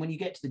say, I mean, when you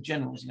get to the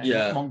generals,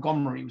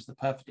 Montgomery was the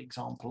perfect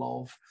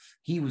example of,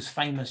 he was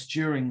famous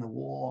during the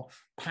war.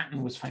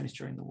 Patton was famous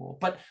during the war.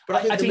 But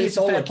I think it's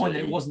a fair point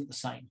that it wasn't the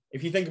same.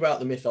 If you think about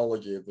the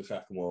mythology of the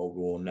Second World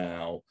War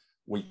now,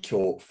 we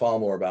talk far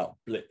more about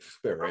Blitz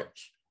spirit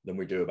than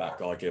we do about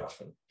Guy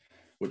Gibson,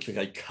 which is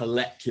a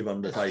collective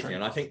undertaking.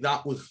 And I think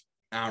that was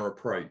our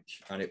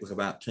approach, and it was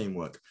about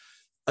teamwork.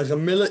 As a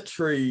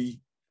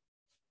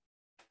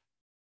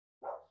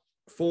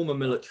former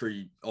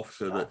military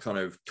officer that kind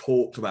of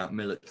talked about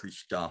military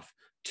stuff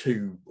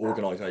to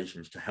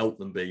organizations to help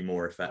them be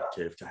more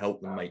effective, to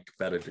help them make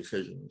better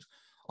decisions,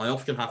 I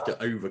often have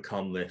to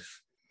overcome this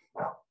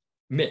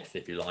myth,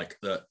 if you like,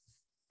 that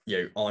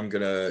I'm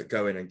going to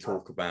go in and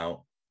talk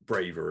about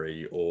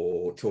bravery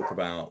or talk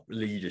about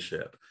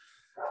leadership,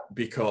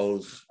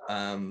 because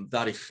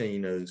that is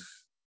seen as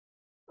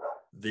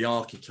the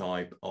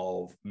archetype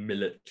of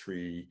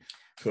military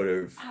sort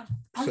of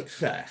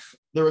success.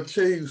 There are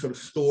two sort of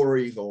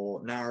stories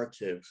or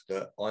narratives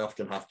that I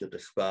often have to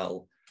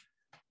dispel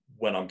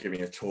when I'm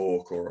giving a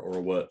talk or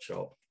a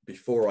workshop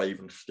before I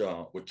even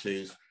start, which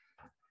is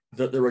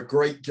that there are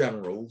great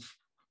generals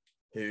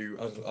who,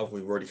 as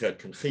we've already said,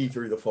 can see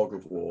through the fog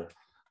of war,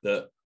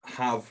 that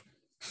have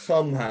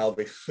somehow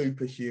this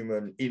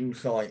superhuman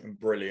insight and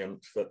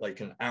brilliance that they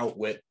can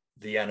outwit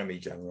the enemy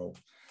general,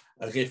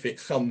 as if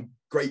it's some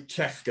great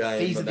chess game.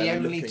 These are the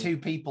only two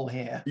people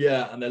here.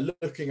 Yeah, and they're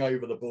looking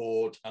over the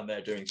board and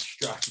they're doing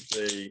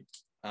strategy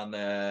and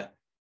they're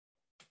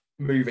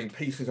moving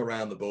pieces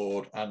around the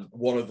board, and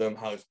one of them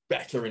has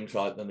better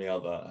insight than the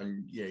other.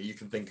 And you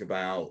can think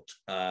about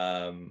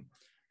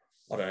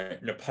I don't know,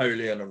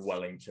 Napoleon and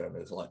Wellington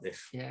as like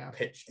this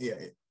pitch. Yeah,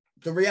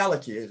 the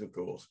reality is, of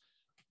course,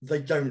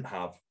 they don't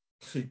have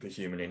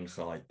superhuman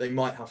insight. They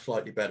might have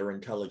slightly better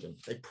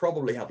intelligence. They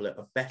probably have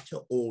a better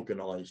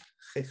organized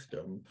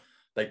system.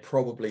 They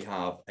probably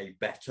have a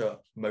better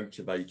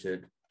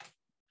motivated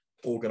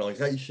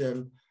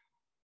organization.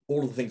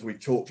 All of the things we've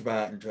talked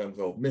about in terms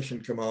of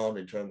mission command,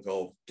 in terms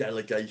of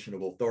delegation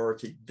of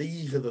authority,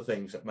 these are the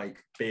things that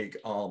make big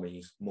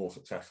armies more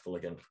successful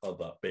against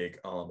other big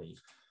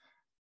armies.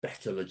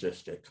 Better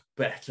logistics,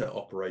 better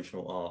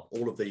operational art,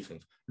 all of these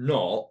things,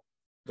 not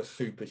the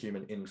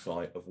superhuman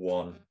insight of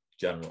one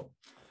general.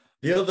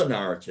 The other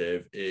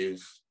narrative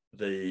is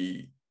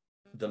the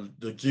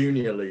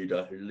junior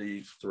leader who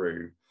leads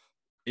through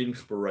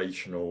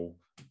inspirational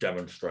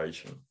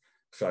demonstration.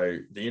 So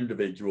the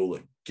individual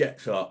that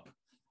gets up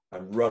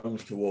and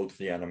runs towards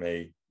the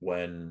enemy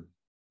when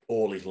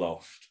all is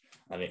lost.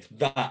 And it's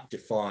that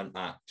defiant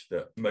act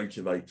that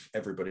motivates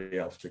everybody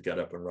else to get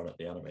up and run at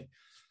the enemy.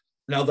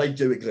 Now, they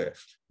do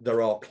exist.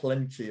 There are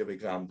plenty of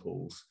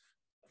examples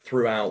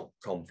throughout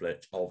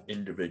conflict of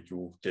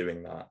individuals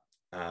doing that.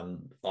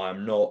 And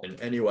I'm not in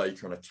any way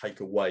trying to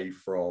take away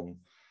from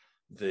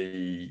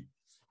the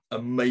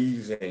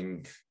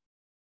amazing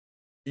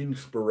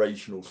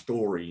inspirational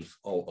stories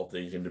of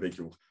these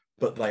individuals,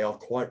 but they are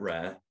quite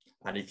rare,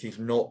 and it is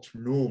not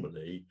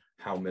normally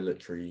how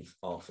militaries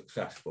are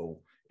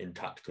successful in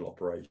tactical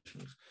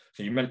operations.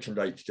 So you mentioned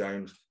H.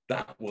 Jones.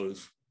 That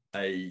was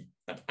an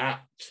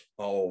act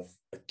of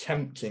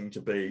attempting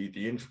to be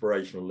the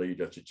inspirational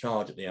leader to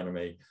charge at the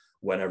enemy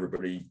when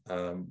everybody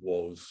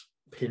was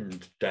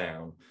pinned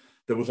down.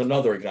 There was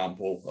another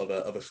example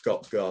of a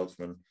Scots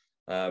Guardsman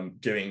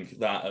doing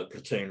that at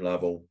platoon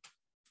level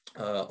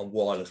on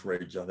Wireless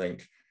Ridge, I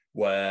think,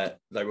 where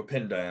they were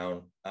pinned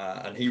down,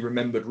 and he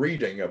remembered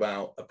reading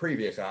about a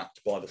previous act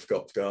by the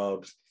Scots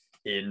Guards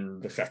in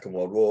the Second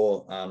World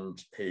War,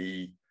 and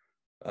he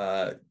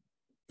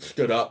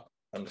stood up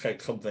and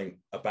said something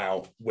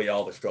about "we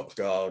are the Scots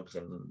Guards"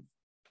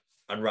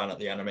 and ran at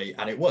the enemy,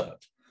 and it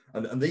worked.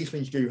 And these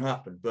things do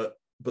happen, but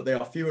they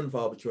are few and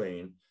far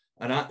between.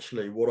 And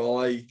actually, what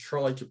I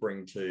try to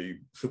bring to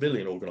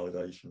civilian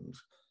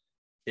organisations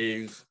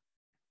is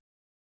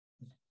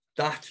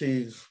that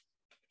is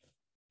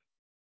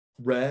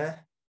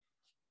rare,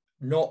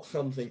 not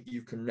something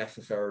you can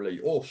necessarily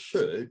or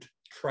should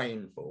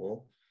train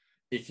for.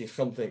 It is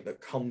something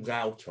that comes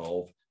out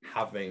of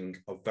having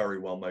a very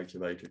well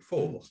motivated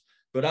force.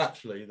 But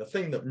actually, the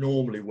thing that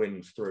normally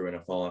wins through in a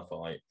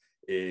firefight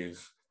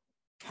is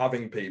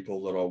having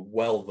people that are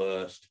well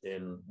versed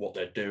in what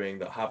they're doing,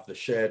 that have the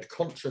shared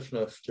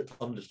consciousness to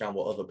understand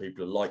what other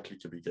people are likely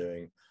to be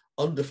doing,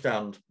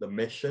 understand the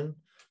mission,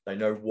 they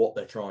know what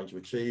they're trying to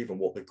achieve and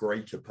what the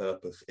greater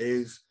purpose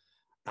is,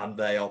 and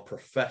they are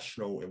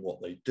professional in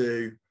what they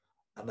do,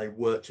 and they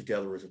work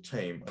together as a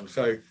team. And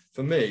so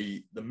for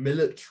me, the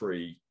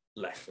military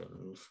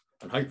lessons,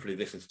 and hopefully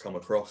this has come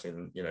across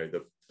in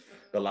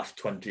the last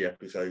 20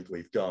 episodes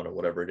we've done, or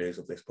whatever it is,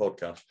 of this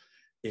podcast,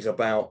 is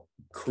about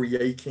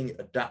creating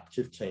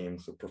adaptive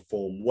teams that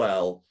perform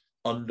well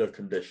under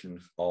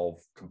conditions of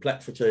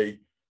complexity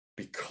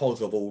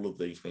because of all of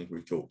these things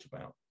we've talked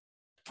about.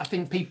 I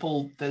think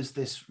there's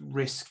this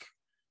risk,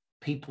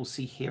 people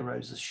see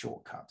heroes as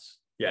shortcuts.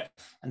 Yeah.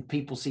 And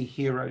people see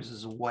heroes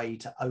as a way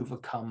to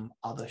overcome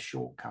other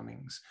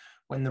shortcomings,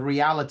 when the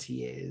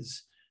reality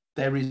is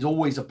there is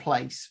always a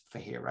place for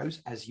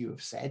heroes, as you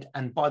have said.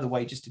 And by the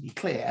way, just to be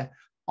clear,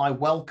 I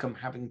welcome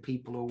having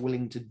people who are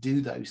willing to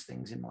do those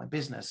things in my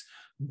business.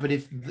 But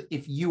if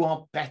you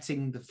are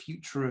betting the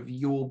future of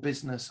your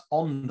business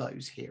on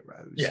those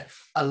heroes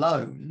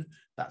alone,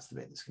 that's the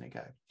bit that's going to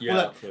go.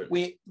 Yeah,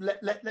 well,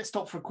 let's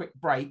stop for a quick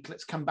break.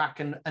 Let's come back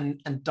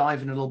and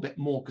dive in a little bit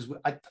more, because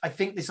I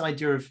think this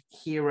idea of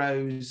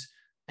heroes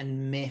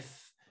and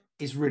myth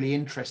is really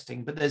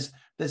interesting. But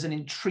there's an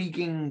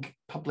intriguing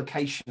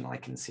publication I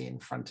can see in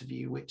front of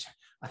you, which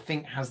I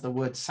think has the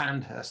word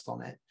Sandhurst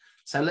on it.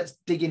 So let's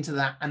dig into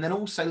that. And then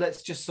also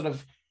let's just sort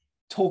of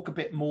talk a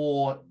bit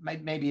more,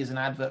 maybe as an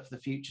advert for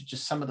the future,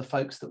 just some of the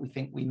folks that we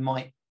think we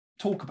might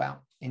talk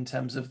about in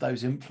terms of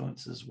those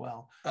influences as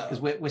well. Because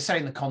we're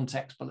saying the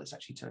context, but let's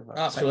actually talk about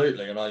it.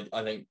 Absolutely. And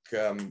I think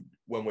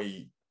when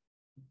we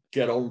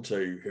get on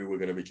to who we're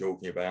going to be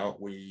talking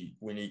about, we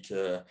need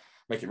to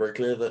make it very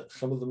clear that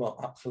some of them are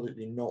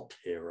absolutely not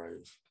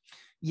heroes.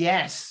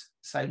 Yes.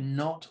 So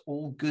not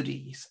all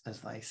goodies,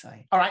 as they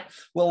say. All right.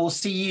 Well, we'll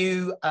see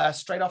you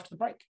straight after the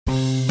break.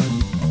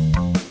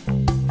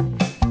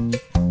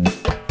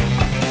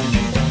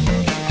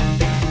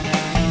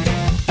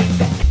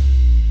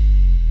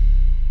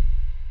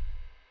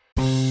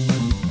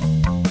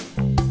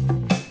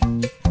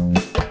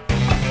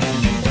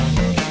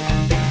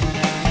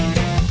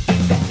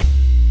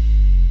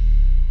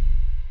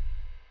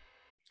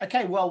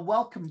 Okay, well,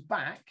 welcome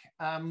back.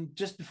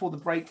 Just before the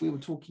break, we were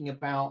talking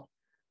about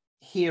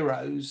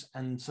heroes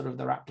and sort of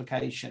their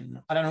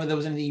application. I don't know if there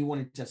was anything you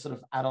wanted to sort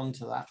of add on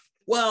to that.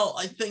 Well,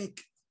 I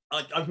think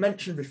I've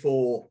mentioned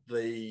before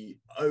the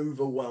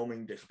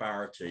overwhelming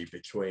disparity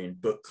between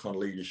books on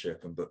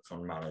leadership and books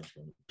on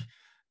management.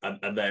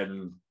 And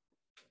then,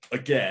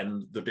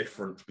 again, the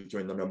difference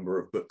between the number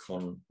of books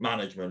on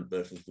management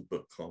versus the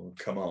books on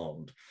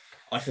command.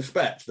 I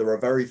suspect there are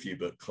very few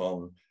books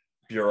on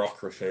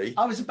bureaucracy.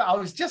 I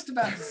was just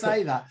about to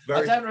say that.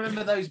 I don't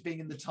remember those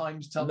being in the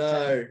Times top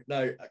 10.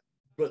 No.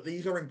 But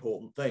these are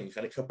important things,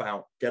 and it's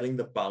about getting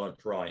the balance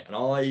right. And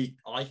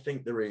I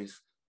think there is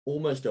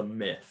almost a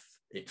myth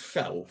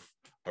itself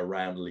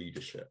around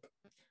leadership.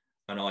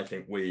 And I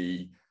think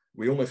we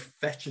almost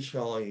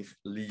fetishize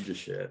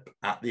leadership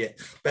at the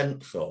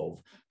expense of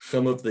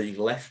some of these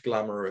less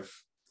glamorous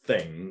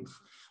things,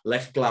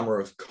 less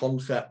glamorous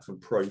concepts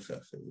and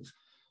processes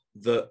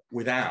that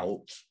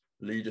without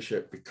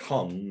leadership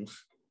becomes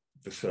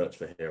the search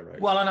for heroes.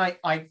 Well,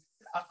 and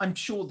I'm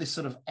sure this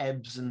sort of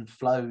ebbs and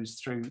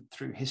flows through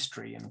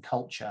history and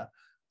culture.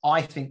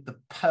 I think the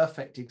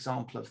perfect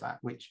example of that,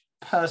 which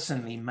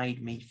personally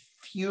made me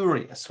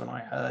furious when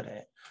I heard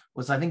it,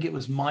 was I think it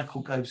was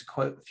Michael Gove's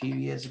quote a few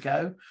years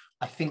ago.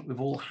 I think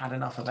we've all had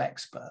enough of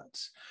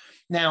experts.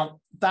 Now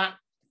that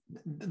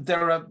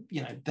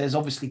there's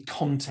obviously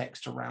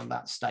context around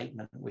that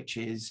statement, which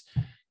is,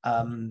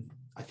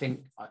 I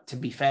think, to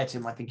be fair to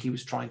him, I think he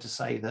was trying to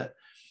say that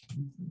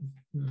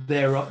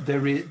there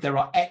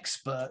are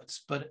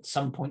experts, but at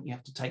some point you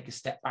have to take a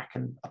step back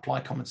and apply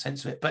common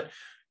sense to it. But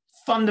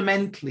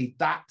fundamentally,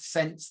 that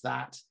sense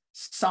that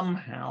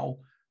somehow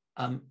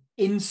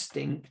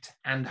instinct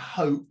and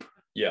hope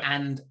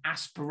and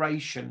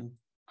aspiration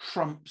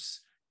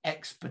trumps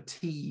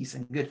expertise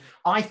and good.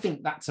 I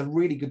think that's a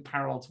really good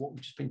parallel to what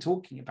we've just been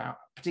talking about,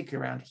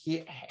 particularly around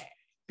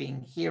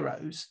being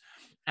heroes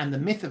and the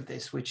myth of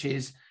this, which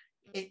is,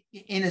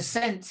 in a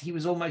sense, he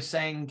was almost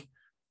saying,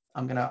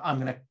 I'm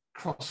gonna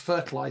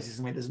cross-fertilize this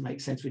in a way that doesn't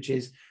make sense, which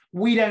is,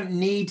 we don't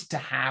need to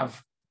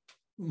have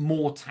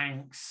more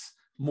tanks,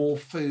 more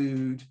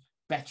food,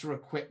 better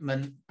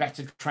equipment,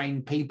 better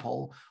trained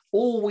people.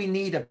 All we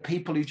need are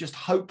people who just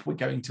hope we're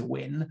going to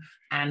win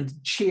and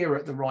cheer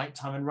at the right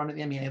time and run at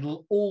the enemy, and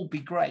it'll all be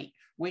great,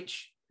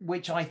 which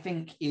I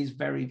think is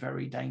very,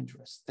 very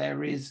dangerous.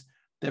 There is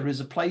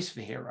a place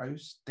for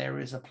heroes. There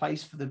is a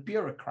place for the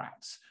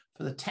bureaucrats,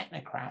 for the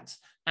technocrats.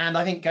 And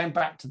I think going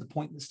back to the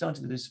point that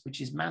started with this, which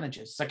is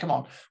managers. So come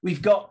on,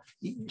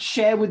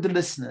 share with the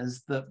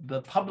listeners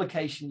the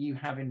publication you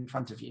have in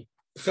front of you.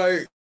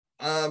 So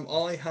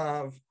I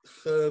have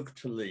Serve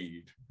to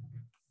Lead,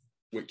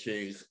 which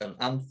is an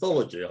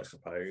anthology, I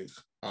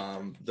suppose,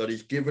 that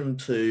is given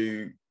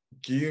to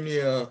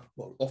junior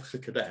officer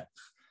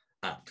cadets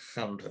at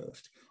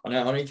Sandhurst.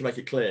 I need to make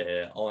it clear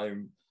here,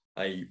 I'm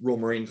a Royal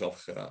Marines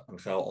officer, and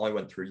so I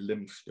went through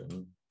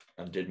Limston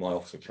and did my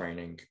officer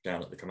training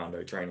down at the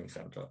Commando Training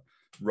Centre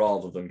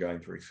rather than going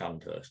through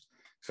Sandhurst.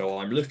 So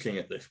I'm looking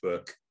at this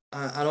book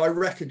and I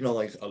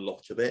recognise a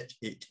lot of it.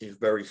 It is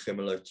very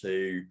similar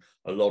to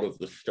a lot of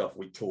the stuff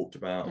we talked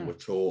about and were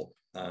taught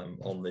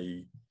on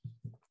the...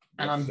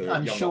 And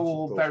I'm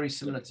sure very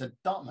similar to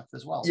Dartmouth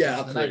as well. Yeah,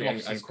 absolutely,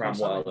 and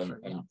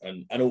Cranwell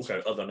and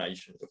also other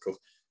nations, of course.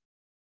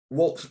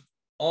 What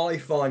I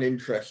find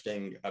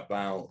interesting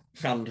about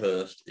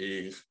Sandhurst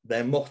is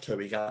their motto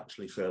is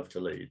actually Serve to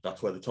Lead.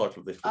 That's where the title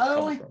of this book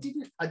comes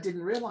from. I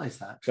didn't realise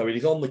that. So it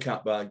is on the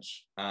cap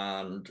badge,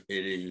 and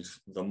it is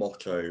the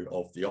motto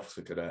of the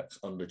officer cadets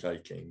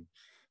undertaking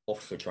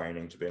officer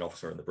training to be an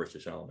officer in the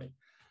British Army.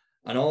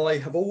 And I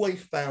have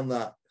always found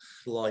that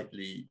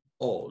slightly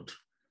odd.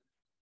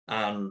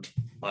 And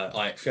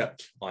I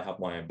accept I have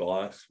my own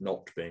bias,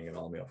 not being an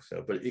army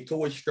officer, but it's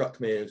always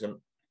struck me as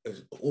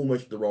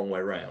almost the wrong way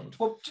around.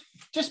 Well,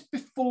 just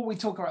before we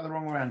talk about the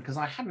wrong way around, because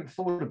I hadn't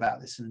thought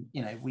about this, and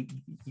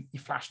you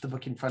flashed the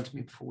book in front of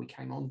me before we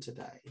came on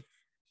today.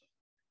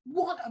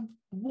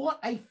 What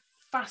a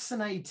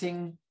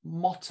fascinating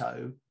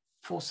motto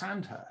for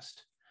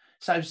Sandhurst.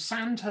 So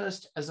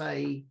Sandhurst as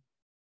the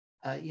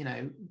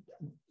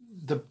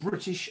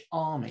British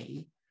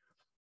Army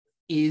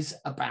is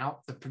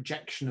about the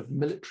projection of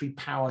military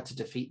power to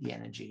defeat the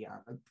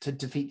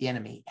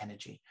enemy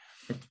energy.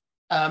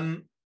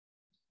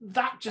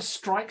 That just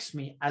strikes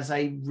me as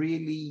a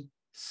really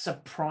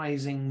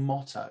surprising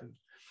motto.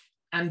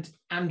 And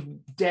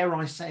dare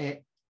I say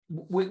it,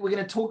 we're going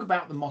to talk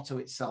about the motto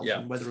itself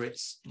and whether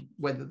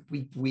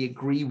we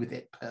agree with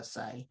it per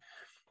se.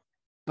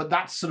 but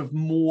that's sort of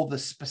more the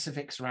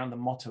specifics around the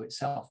motto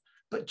itself.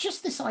 But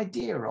just this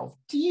idea of,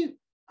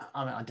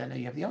 I don't know,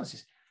 you have the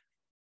answers.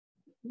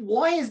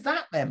 Why is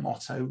that their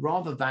motto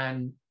rather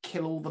than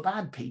kill all the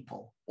bad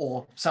people,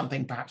 or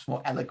something perhaps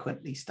more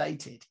eloquently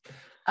stated?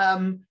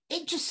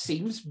 It just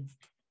seems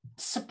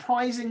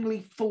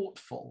surprisingly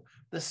thoughtful.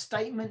 The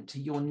statement to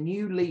your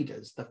new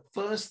leaders, the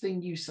first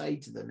thing you say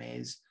to them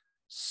is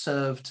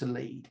serve to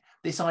lead.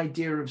 This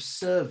idea of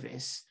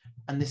service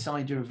and this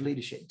idea of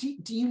leadership. Do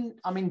you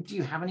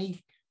have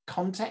any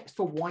context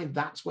for why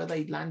that's where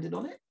they landed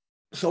on it?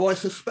 So I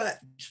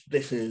suspect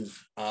this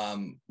is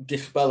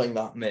dispelling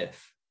that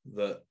myth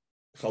that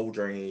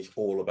soldiering is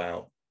all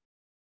about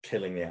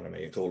killing the enemy.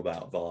 It's all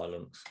about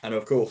violence. And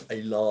of course,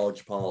 a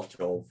large part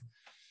of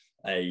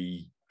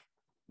a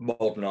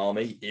modern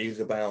army is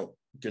about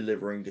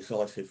delivering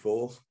decisive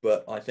force.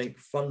 But I think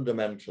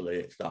fundamentally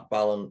it's that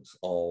balance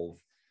of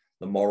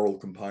the moral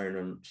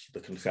component,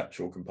 the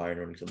conceptual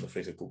component, and the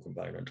physical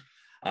component.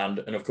 And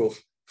of course,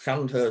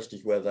 Sandhurst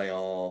is where they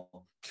are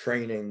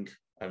training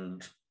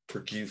and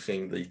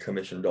producing the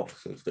commissioned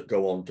officers that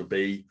go on to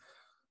be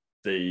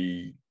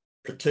the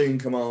platoon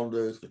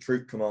commanders, the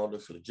troop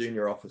commanders, so the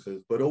junior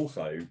officers, but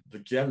also the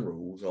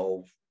generals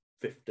of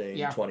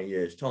 15, 20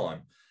 years'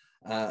 time.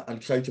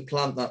 And so to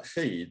plant that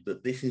seed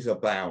that this is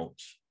about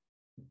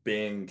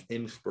being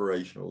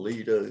inspirational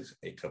leaders,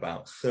 it's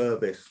about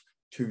service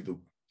to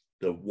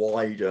the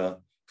wider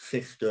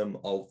system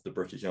of the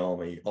British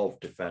Army, of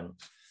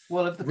defence,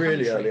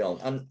 really early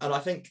on. And I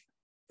think,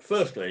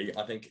 firstly,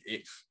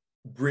 it's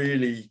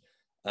really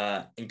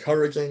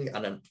encouraging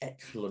and an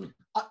excellent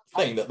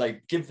thing that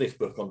they give this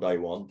book on day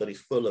one that is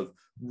full of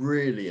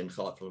really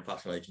insightful and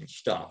fascinating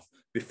stuff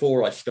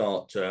before I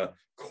start to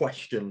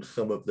question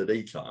some of the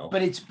detail.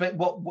 But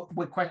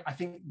what I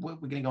think what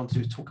we're going to go on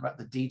to is talk about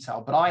the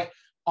detail. But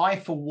I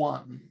for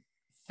one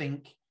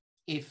think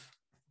if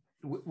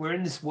we're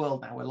in this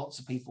world now where lots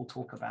of people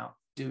talk about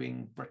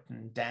doing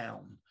Britain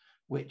down,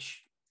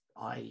 which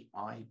I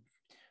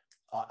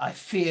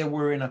fear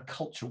we're in a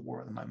culture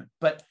war at the moment.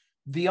 But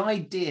the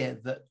idea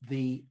that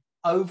the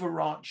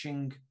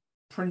overarching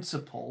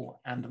principle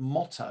and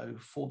motto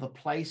for the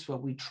place where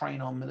we train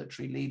our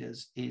military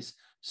leaders is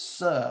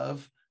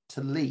serve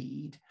to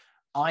lead,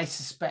 I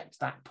suspect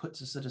that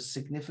puts us at a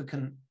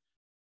significant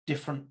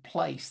different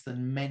place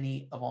than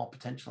many of our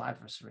potential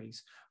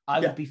adversaries. I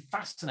would be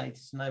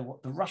fascinated to know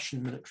what the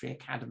Russian military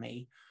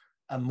academy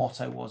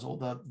motto was, or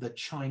the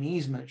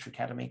Chinese military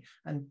academy,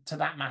 and to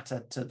that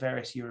matter, to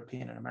various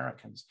European and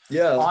Americans.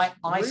 I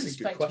really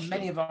suspect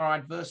many of our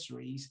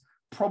adversaries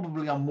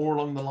probably are more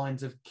along the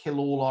lines of kill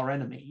all our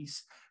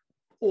enemies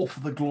or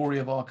for the glory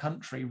of our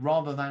country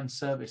rather than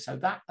service. So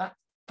that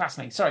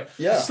fascinating. Sorry,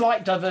 a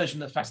slight diversion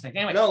that's fascinating.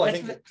 Anyway, no, I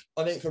think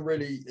it's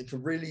a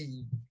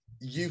really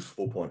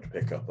useful point to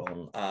pick up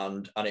on,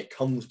 and it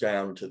comes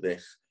down to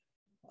this.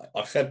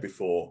 I've said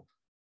before,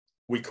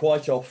 we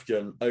quite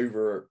often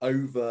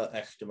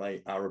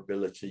overestimate our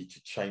ability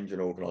to change an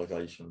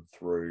organisation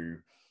through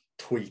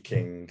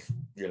tweaking,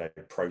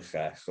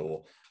 process,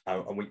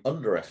 and we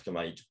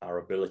underestimate our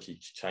ability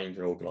to change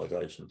an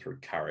organisation through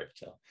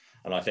character.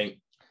 And I think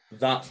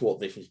that's what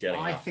this is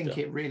getting after. I think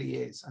it really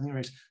is.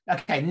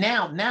 Okay,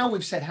 now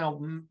we've said how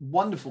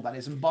wonderful that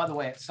is. And by the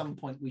way, at some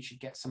point we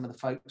should get some of the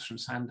folks from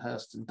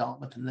Sandhurst and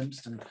Dartmouth and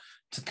Lympstone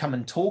to come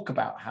and talk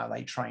about how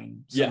they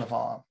train some of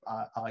our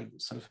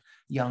sort of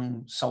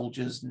young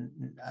soldiers and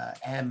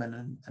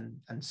airmen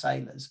and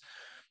sailors.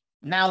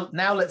 Now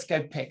let's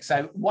go pick.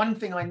 So one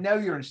thing I know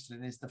you're interested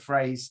in is the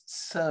phrase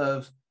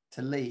serve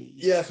to lead.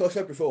 Yeah, so I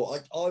said before,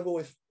 I've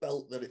always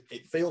felt that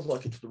it feels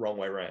like it's the wrong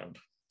way around.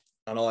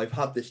 And I've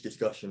had this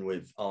discussion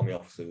with army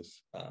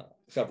officers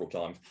several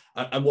times.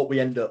 And what we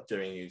end up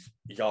doing is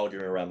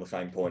arguing around the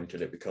same point,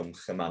 and it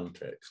becomes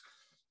semantics.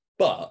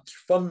 But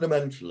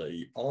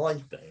fundamentally, I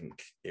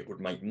think it would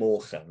make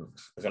more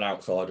sense as an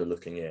outsider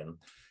looking in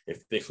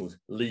if this was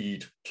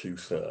lead to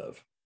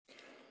serve.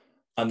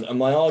 And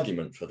my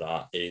argument for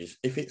that is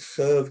if it's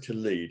serve to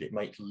lead, it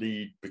makes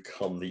lead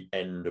become the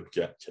end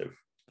objective.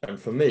 And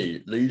for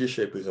me,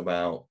 leadership is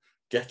about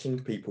getting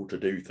people to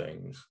do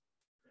things.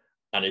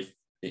 And if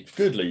it's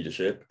good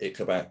leadership, it's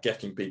about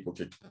getting people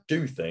to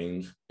do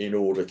things in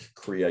order to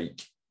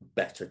create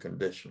better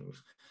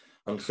conditions.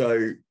 And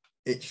so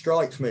it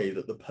strikes me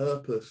that the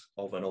purpose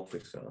of an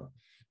officer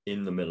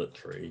in the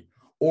military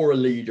or a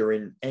leader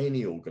in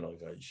any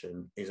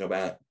organisation is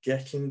about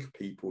getting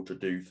people to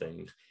do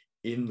things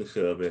in the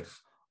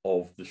service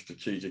of the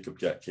strategic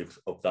objectives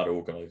of that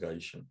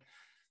organisation.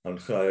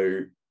 And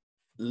so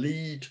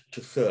lead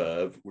to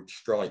serve would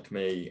strike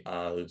me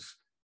as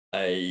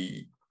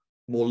a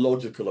more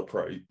logical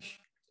approach.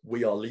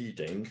 We are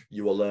leading,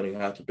 you are learning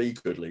how to be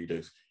good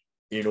leaders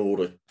in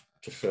order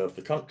to serve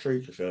the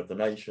country, to serve the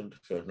nation, to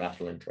serve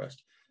national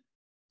interest.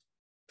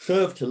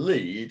 Serve to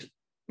lead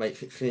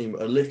makes it seem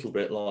a little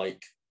bit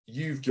like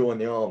you've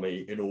joined the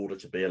army in order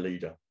to be a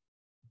leader.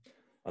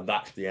 And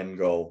that's the end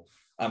goal.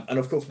 And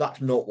of course,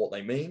 that's not what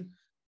they mean,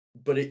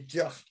 but it's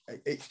just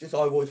I've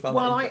always found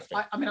that interesting.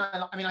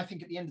 I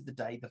think at the end of the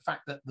day, the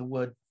fact that the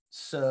word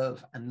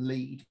serve and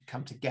lead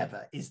come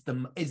together is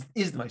the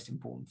most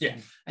important thing.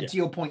 Yeah. And to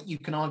your point, you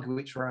can argue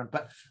which way around,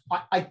 but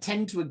I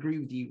tend to agree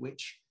with you,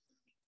 which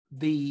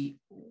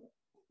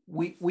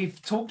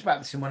we've talked about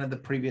this in one of the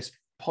previous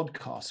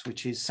podcasts,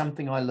 which is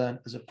something I learned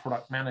as a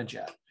product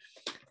manager.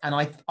 And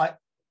I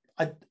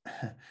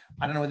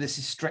don't know whether this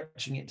is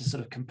stretching it to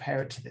sort of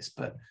compare it to this,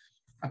 but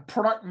a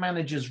product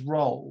manager's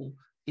role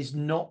is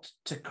not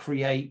to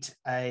create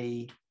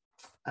a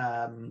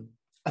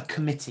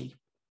committee.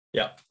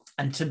 Yeah.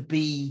 And to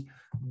be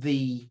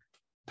the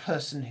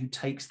person who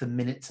takes the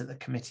minutes at the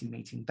committee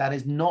meeting. That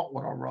is not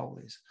what our role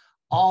is.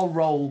 Our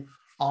role,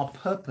 our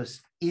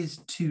purpose is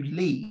to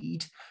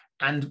lead.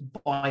 And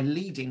by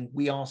leading,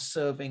 we are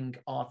serving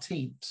our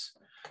teams.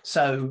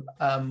 So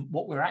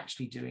what we're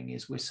actually doing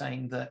is we're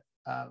saying that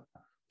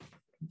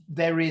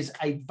there is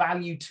a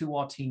value to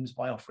our teams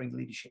by offering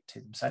leadership to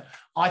them. So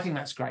I think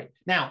that's great.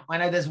 Now, I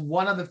know there's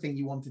one other thing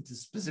you wanted to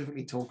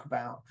specifically talk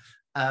about.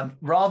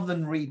 Rather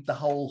than read the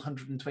whole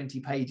 120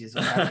 pages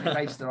or how many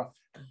pages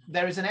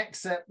there is an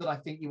excerpt that I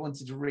think you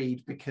wanted to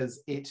read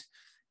because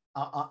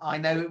I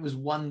know it was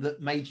one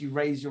that made you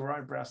raise your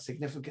eyebrows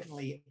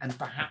significantly and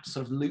perhaps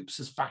sort of loops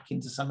us back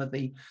into some of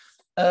the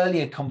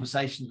earlier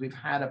conversations we've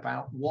had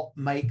about what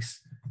makes,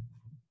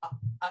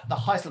 at the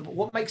highest level,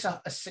 what makes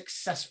a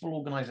successful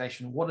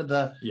organization? What are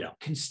the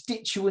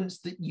constituents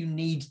that you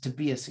need to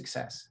be a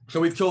success? So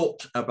we've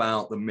talked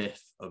about the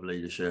myth of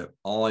leadership.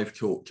 I've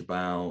talked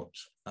about,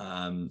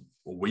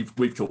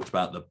 we've talked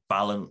about the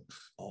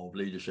balance of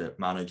leadership,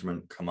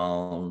 management,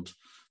 command,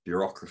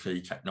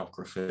 bureaucracy,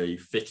 technocracy,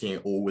 fitting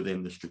it all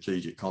within the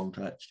strategic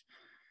context.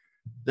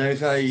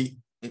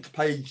 It's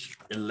page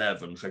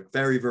 11, so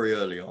very, very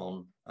early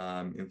on.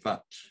 In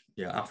fact,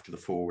 after the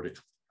forward,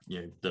 it's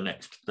the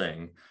next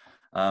thing.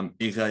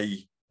 Is a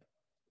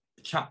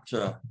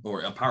chapter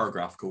or a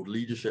paragraph called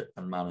Leadership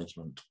and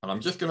Management. And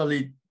I'm just going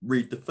to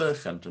read the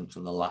first sentence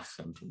and the last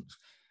sentence.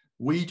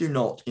 We do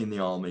not in the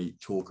army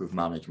talk of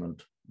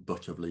management,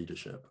 but of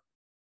leadership.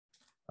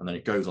 And then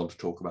it goes on to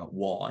talk about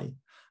why.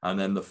 And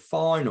then the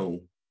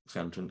final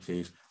sentence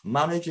is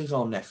managers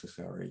are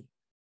necessary,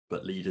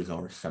 but leaders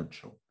are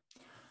essential.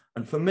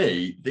 And for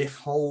me, this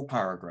whole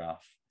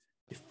paragraph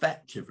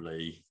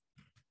effectively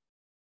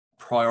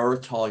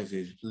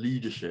prioritizes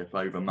leadership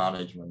over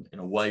management in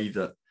a way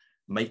that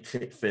makes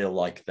it feel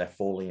like they're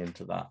falling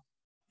into that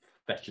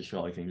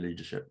fetishizing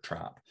leadership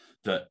trap,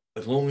 that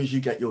as long as you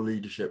get your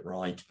leadership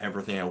right,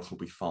 everything else will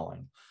be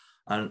fine.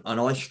 And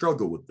I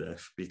struggle with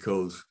this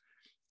because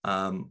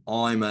I'm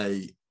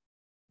a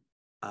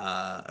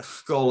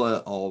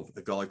scholar of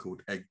a guy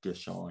called Edgar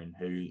Schein,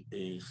 who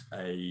is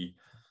a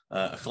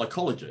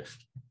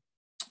psychologist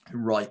who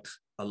writes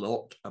a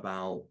lot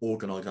about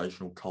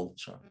organizational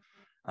culture.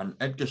 And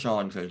Edgar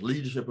Schein says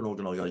leadership and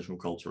organizational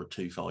culture are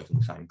two sides of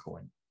the same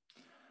coin.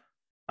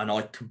 And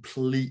I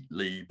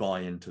completely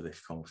buy into this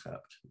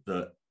concept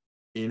that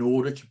in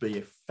order to be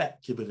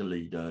effective as a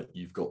leader,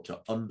 you've got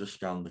to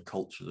understand the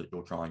culture that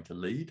you're trying to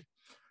lead.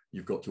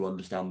 You've got to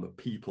understand the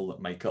people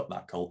that make up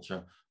that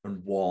culture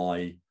and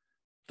why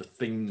the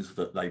things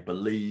that they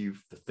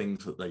believe, the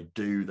things that they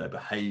do, their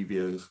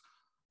behaviors,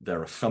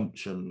 their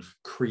assumptions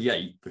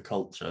create the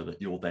culture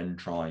that you're then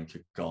trying to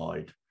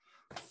guide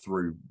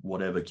through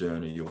whatever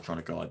journey you're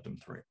trying to guide them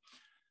through.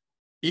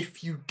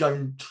 If you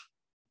don't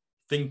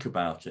think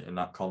about it in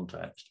that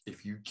context,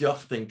 if you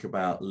just think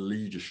about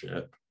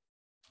leadership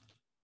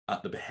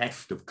at the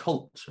behest of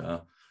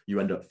culture, you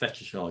end up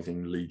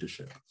fetishizing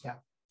leadership. Yeah.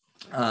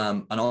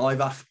 And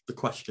I've asked the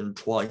question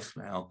twice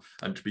now,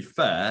 and to be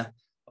fair,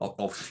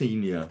 of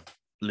senior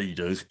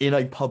leaders in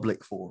a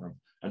public forum.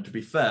 And to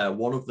be fair,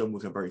 one of them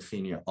was a very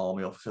senior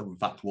army officer. In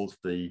fact, was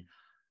the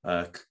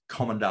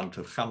commandant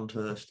of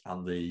Sandhurst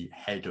and the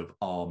head of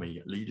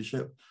army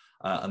leadership.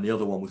 And the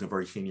other one was a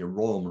very senior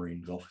Royal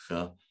Marines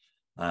officer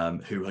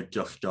who had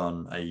just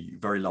done a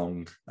very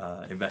long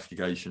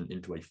investigation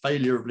into a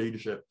failure of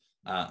leadership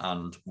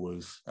and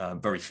was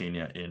very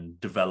senior in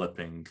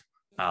developing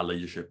our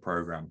leadership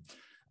program.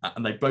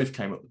 And they both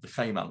came up with the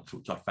same answer,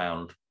 which I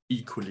found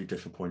equally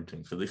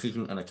disappointing. So this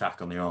isn't an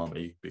attack on the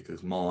army,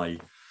 because my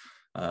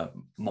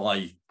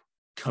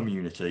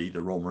community,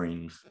 the Royal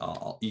Marines,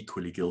 are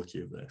equally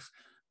guilty of this.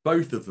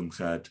 Both of them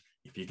said,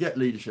 if you get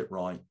leadership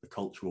right, the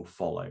culture will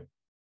follow.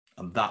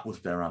 And that was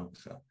their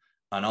answer.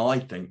 And I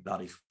think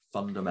that is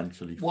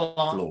fundamentally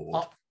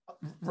flawed.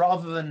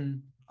 Rather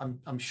than,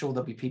 I'm sure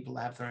there'll be people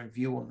that have their own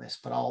view on this,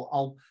 but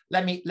I'll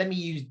let me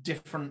use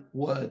different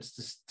words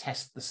to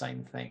test the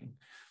same thing.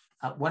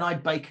 When I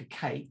bake a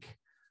cake,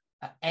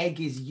 egg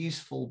is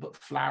useful, but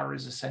flour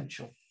is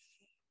essential.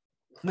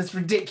 That's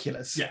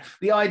ridiculous. Yeah.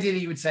 The idea that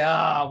you would say,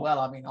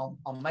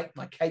 I'll make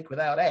my cake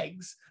without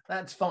eggs.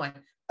 That's fine.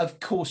 Of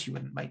course you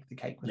wouldn't make the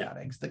cake without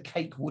eggs. The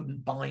cake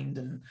wouldn't bind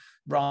and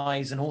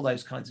rise and all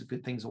those kinds of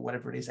good things, or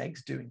whatever it is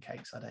eggs do in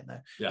cakes. I don't know.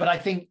 Yeah. But I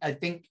think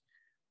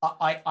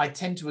I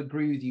tend to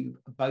agree with you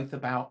both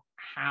about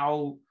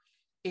how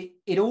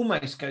it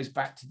almost goes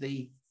back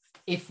to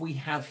if we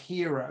have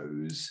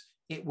heroes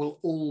it will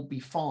all be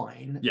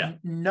fine. Yeah.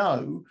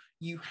 No,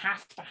 you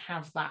have to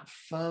have that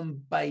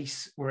firm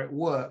base where it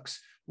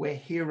works, where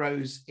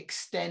heroes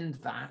extend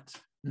that,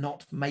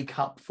 not make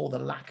up for the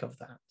lack of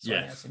that. So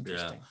that's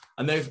interesting. Yeah.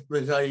 And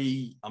there's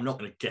a, I'm not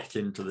going to get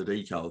into the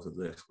details of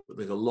this, but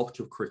there's a lot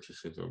of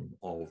criticism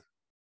of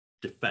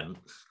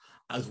defence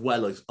as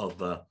well as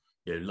other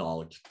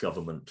large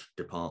government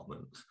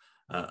departments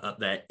at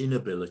their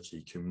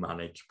inability to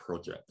manage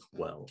projects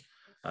well.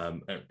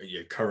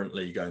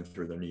 Currently going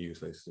through the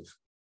news, there's this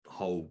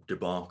whole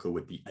debacle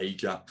with the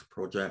Ajax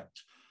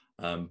project,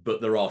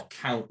 but there are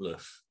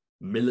countless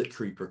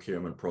military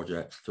procurement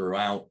projects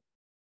throughout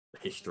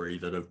history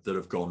that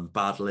have gone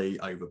badly,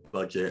 over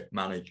budget,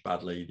 managed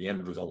badly. The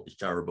end result is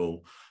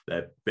terrible.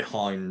 They're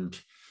behind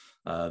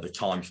the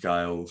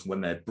timescales.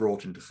 When they're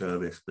brought into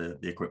service, the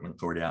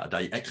equipment's already out of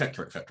date,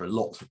 etc., etc.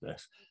 Lots of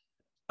this.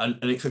 And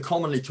it's a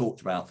commonly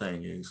talked about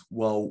thing is,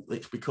 well,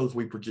 it's because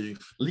we produce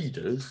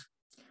leaders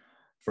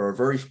for a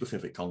very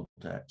specific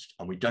context,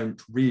 and we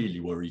don't really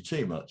worry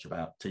too much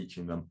about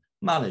teaching them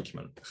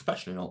management,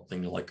 especially not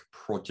things like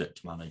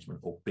project management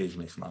or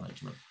business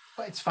management.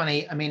 But it's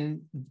funny. I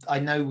mean, I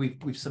know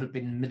we've sort of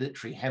been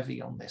military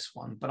heavy on this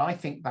one, but I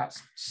think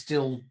that's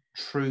still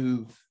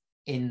true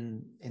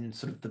in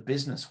sort of the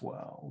business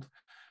world.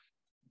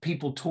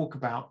 People talk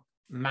about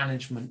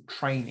management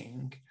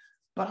training,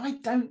 but I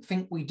don't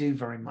think we do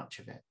very much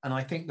of it. And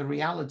I think the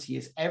reality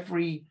is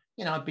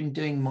I've been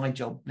doing my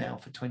job now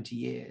for 20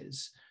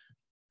 years.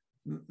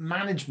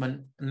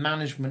 Management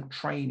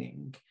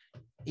training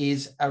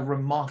is a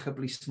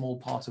remarkably small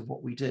part of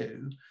what we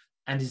do,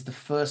 and is the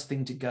first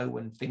thing to go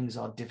when things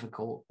are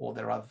difficult or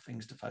there are other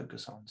things to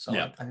focus on. So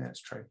I think that's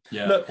true.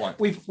 Yeah, look,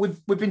 we've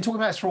been talking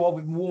about this for a while.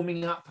 We've been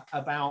warming up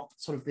about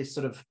sort of this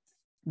sort of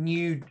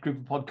new group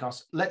of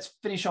podcasts. Let's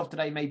finish off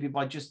today maybe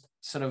by just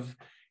sort of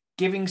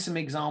giving some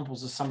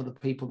examples of some of the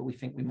people that we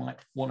think we might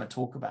want to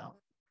talk about.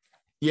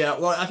 Yeah,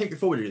 well, I think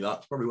before we do that,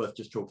 it's probably worth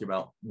just talking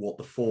about what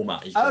the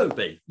format is going to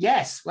be.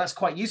 Yes, well, that's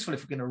quite useful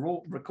if we're going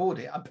to record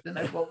it. I don't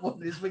know what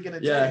it is we're going to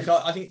do. Yeah,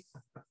 so I think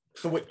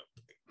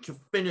to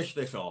finish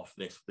this off,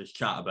 this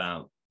chat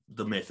about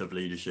the myth of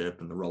leadership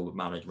and the role of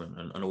management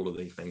and all of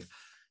these things,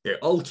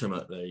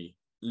 ultimately,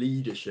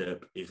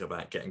 leadership is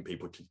about getting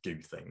people to do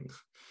things.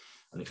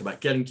 And it's about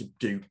getting to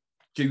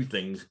do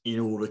things in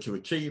order to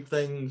achieve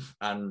things.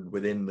 And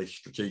within the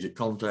strategic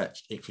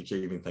context, it's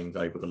achieving things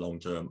over the long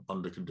term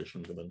under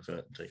conditions of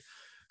uncertainty.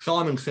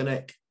 Simon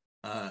Sinek,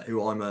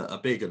 who I'm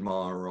a big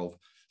admirer of,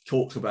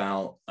 talks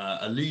about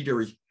a leader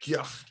is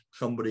just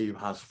somebody who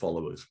has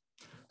followers.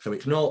 So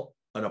it's not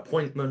an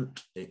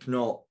appointment, it's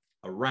not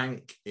a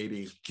rank, it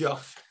is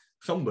just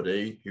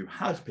somebody who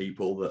has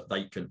people that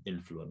they can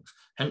influence.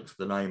 Hence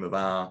the name of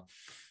our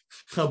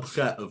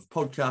subset of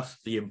podcasts,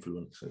 the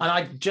influencers. And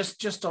I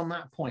just on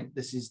that point,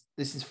 this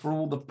is for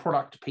all the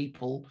product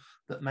people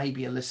that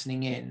maybe are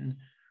listening in.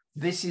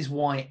 This is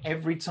why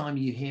every time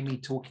you hear me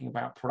talking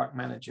about product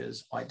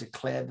managers, I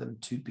declare them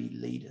to be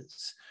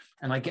leaders.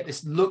 And I get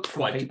this look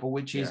from people,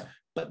 which is,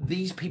 but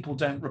these people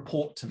don't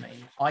report to me.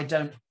 I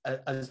don't,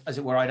 as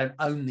it were, I don't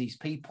own these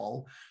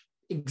people.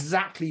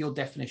 Exactly your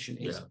definition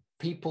is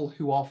people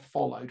who are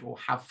followed or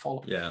have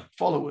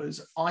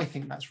followers. I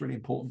think that's really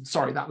important.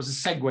 Sorry, that was a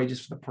segue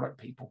just for the product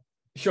people.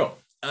 Sure.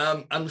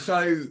 And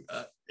so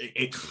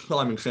it's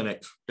Simon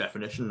Sinek's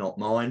definition, not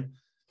mine.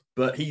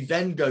 But he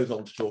then goes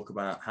on to talk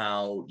about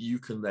how you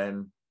can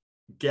then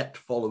get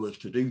followers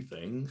to do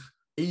things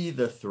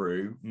either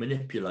through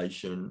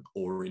manipulation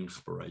or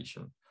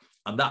inspiration.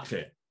 And that's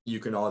it. You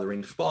can either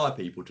inspire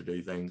people to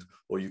do things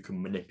or you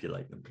can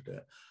manipulate them to do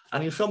it.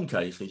 And in some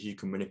cases, you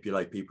can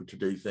manipulate people to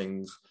do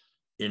things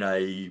in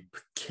a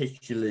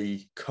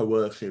particularly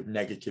coercive,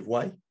 negative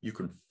way. You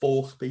can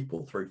force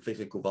people through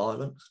physical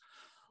violence,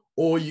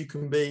 or you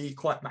can be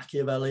quite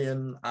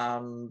Machiavellian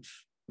and,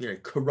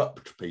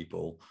 corrupt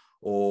people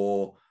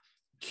or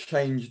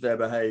change their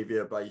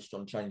behavior based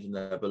on changing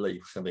their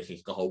beliefs. And this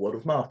is the whole world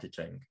of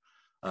marketing.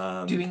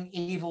 Doing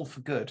evil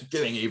for good.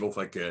 Doing evil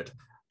for good.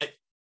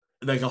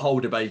 There's a whole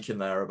debate in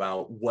there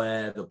about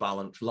where the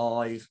balance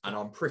lies, and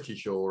I'm pretty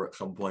sure at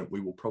some point we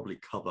will probably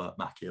cover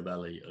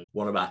Machiavelli as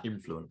one of our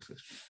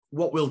influences.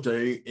 What we'll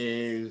do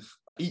is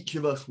each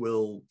of us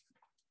will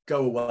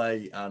go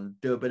away and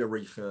do a bit of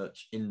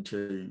research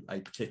into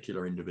a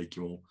particular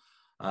individual,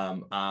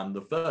 and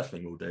the first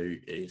thing we'll do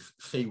is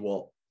see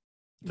what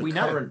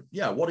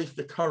what is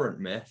the current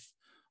myth?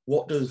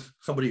 What does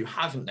somebody who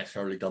hasn't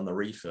necessarily done the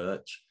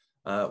research,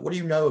 what do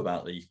you know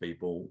about these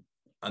people?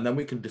 And then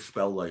we can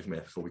dispel those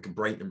myths, or we can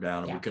break them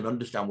down, and we can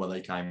understand where they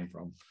came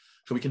from.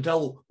 So we can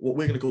tell what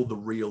we're going to call the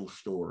real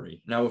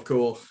story. Now, of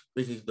course,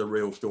 this is the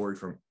real story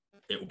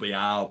it will be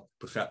our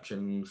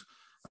perceptions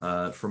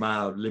from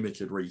our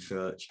limited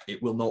research.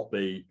 It will not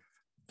be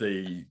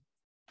the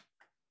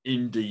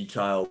in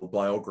detail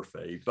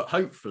biography, but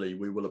hopefully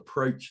we will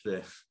approach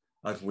this,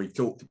 as we've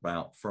talked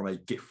about, from a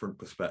different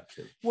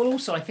perspective. Well,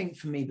 also, I think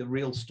for me, the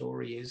real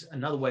story is,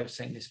 another way of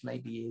saying this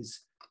maybe is,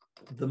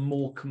 the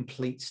more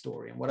complete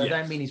story. And what I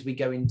don't mean is we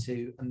go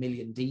into a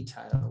million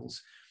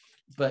details,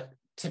 but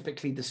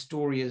typically the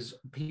story is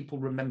people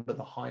remember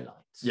the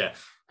highlights.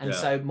 Yes. And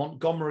so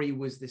Montgomery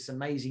was this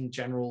amazing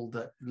general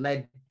that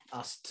led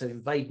us to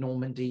invade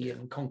Normandy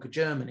and conquer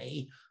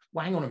Germany.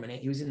 Well, hang on a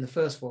minute. He was in the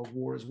First World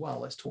War as well.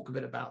 Let's talk a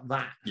bit about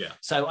that. Yeah.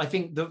 So I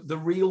think the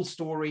real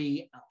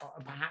story,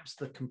 perhaps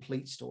the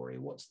complete story,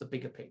 what's the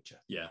bigger picture?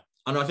 Yeah.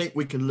 And I think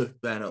we can look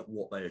then at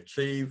what they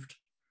achieved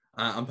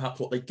and perhaps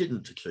what they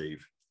didn't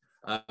achieve.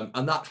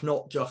 And that's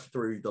not just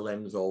through the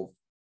lens of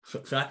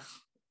success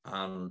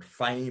and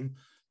fame,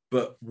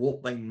 but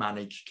what they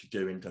managed to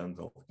do in terms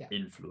of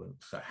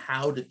influence. So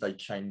how did they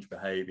change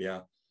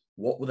behavior?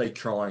 What were they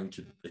trying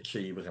to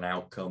achieve as an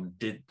outcome?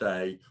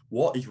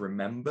 What is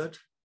remembered?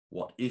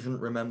 What isn't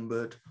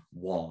remembered?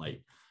 Why?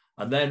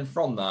 And then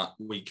from that,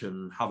 we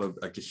can have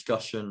a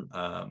discussion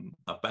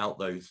about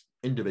those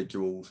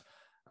individuals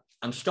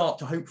and start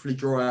to hopefully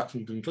draw out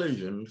some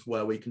conclusions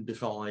where we can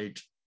decide,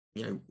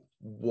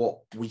 what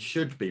we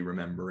should be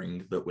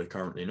remembering that we're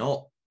currently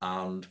not,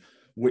 and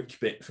which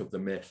bits of the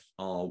myth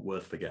are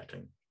worth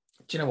forgetting.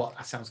 Do you know what?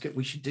 That sounds good.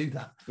 We should do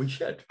that. We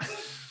should.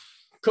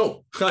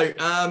 Cool.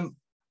 So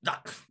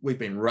we've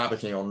been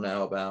rabbiting on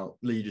now about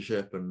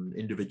leadership and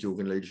individuals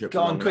in leadership.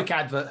 Go on, quick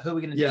advert. Who are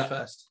we going to do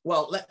first?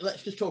 Well,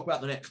 let's just talk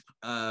about the next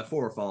 4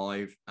 or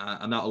 5,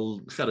 and that'll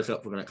set us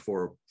up for the next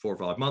 4 or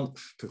 5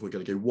 months, because we're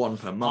going to do one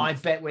per month.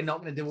 I bet we're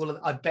not going to do all of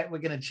that. I bet we're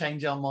going to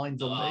change our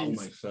minds on these.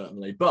 Most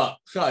certainly. But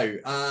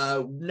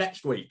so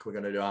next week we're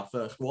going to do our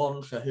first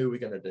one. So who are we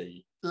going to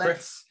do?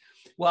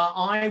 Well,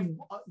 I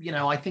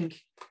think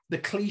the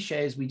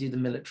cliche is we do the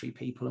military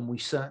people, and we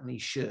certainly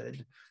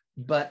should.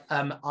 But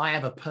I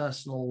have a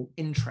personal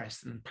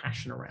interest and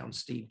passion around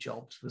Steve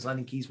Jobs, because I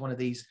think he's one of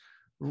these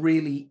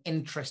really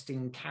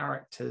interesting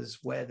characters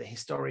where the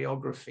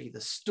historiography,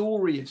 the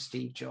story of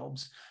Steve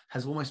Jobs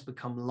has almost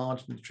become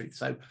larger than the truth.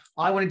 So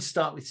I wanted to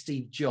start with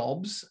Steve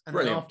Jobs, and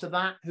then after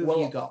that, who have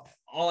you got?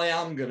 I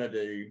am going to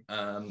do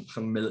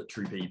some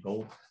military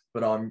people,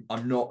 but I'm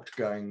not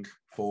going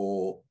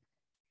for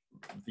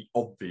the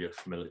obvious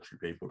military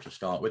people to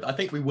start with. I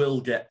think we will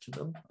get to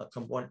them at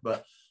some point,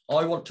 but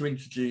I want to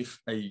introduce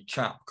a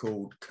chap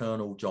called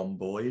Colonel John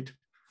Boyd,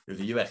 who's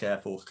a US Air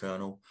Force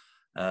colonel,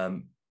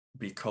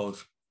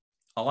 because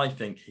I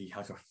think he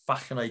has a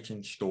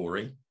fascinating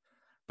story,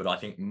 but I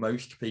think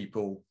most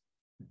people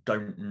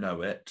don't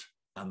know it.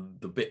 And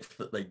the bits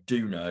that they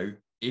do know,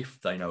 if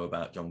they know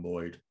about John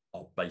Boyd,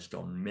 are based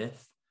on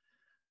myth.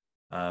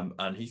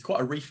 And he's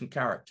quite a recent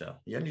character.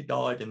 He only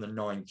died in the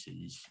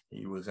 90s.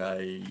 He was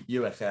a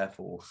US Air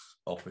Force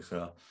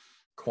officer,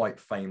 quite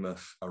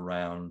famous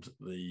around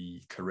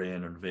the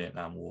Korean and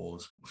Vietnam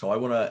Wars. So I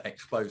want to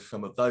expose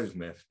some of those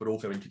myths, but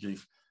also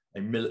introduce a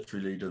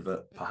military leader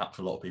that perhaps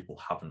a lot of people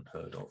haven't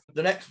heard of.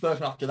 The next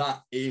person after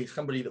that is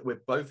somebody that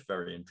we're both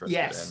very interested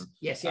in.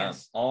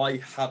 Yes.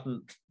 I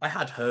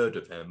had heard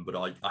of him, but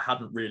I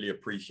hadn't really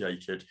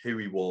appreciated who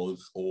he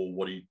was or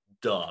what he'd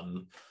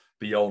done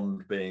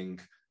beyond being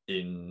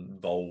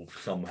involved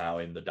somehow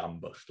in the Dam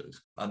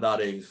Busters. And that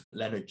is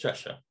Leonard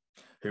Cheshire,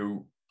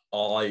 who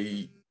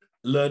I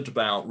learned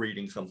about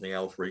reading something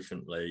else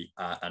recently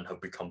and have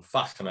become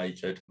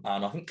fascinated.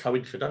 And I think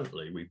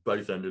coincidentally, we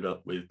both ended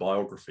up with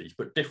biographies,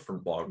 but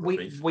different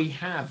biographies. We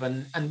have.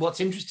 And what's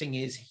interesting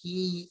is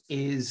he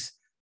is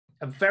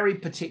a very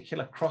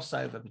particular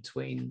crossover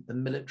between the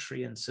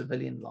military and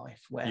civilian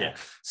life, where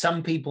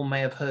some people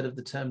may have heard of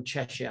the term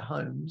Cheshire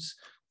Holmes.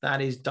 That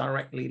is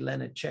directly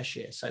Leonard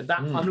Cheshire. So that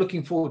I'm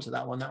looking forward to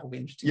that one. That will be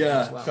interesting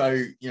as well.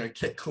 So,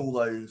 tick all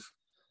those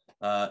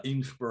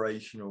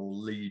inspirational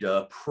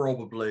leader,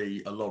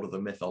 probably a lot of the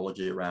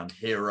mythology around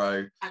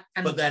hero,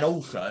 but then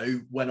also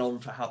went on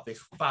to have this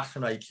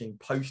fascinating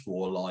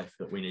post-war life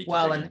that we need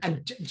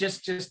and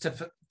just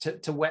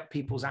to whet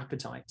people's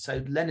appetite.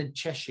 So Leonard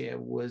Cheshire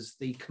was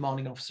the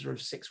commanding officer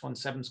of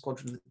 617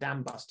 Squadron of the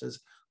Dam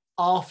Busters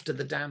after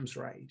the Dams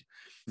raid.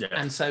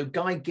 And so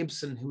Guy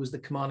Gibson, who was the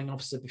commanding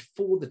officer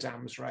before the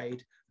Dams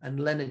raid, and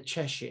Leonard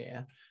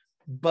Cheshire,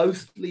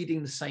 both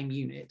leading the same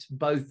unit,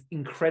 both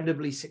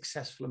incredibly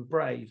successful and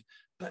brave,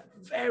 but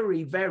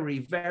very, very,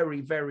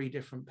 very, very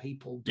different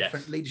people,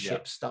 different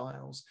leadership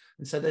styles.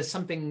 And so there's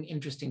something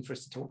interesting for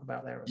us to talk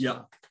about there as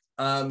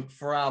well.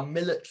 For our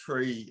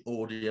military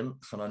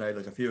audience, and I know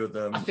there's a few of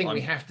them, I think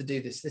we have to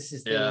do this.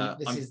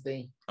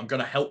 I'm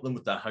going to help them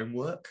with their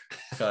homework.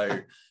 So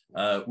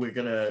we're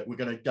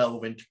gonna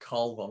delve into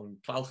Karl von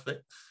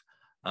Clausewitz.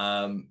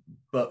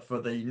 But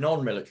for the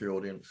non-military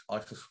audience, I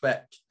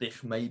suspect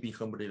this may be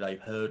somebody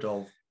they've heard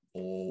of,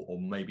 or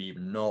maybe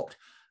even not.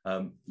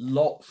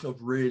 Lots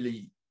of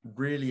really,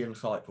 really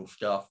insightful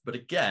stuff, but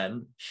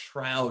again,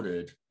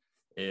 shrouded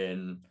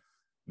in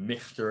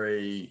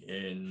mystery,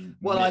 in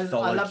mythology.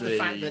 I love the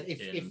fact that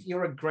if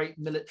you're a great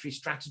military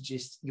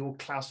strategist, you're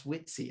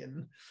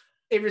Clausewitzian,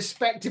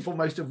 irrespective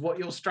almost of what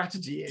your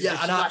strategy is.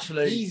 And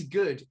actually, he's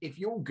good. If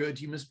you're good,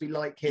 you must be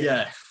like him.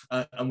 Yes,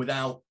 and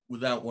without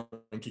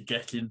wanting to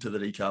get into the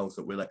details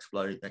that we'll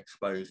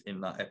expose in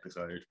that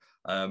episode,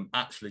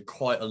 actually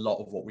quite a lot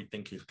of what we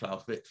think is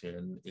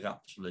Clausewitzian is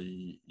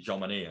actually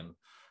Germanian.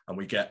 and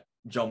we get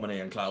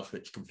Jomini and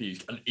Clausewitz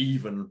confused, and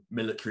even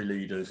military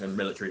leaders and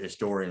military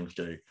historians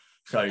do.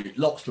 So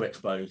lots to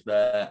expose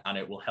there, and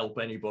it will help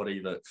anybody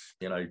that's,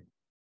 you know,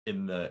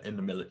 in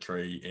the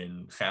military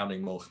in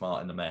sounding more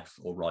smart in the mess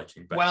or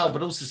writing better. Well,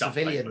 but also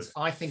civilians. Papers.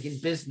 I think in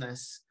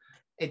business,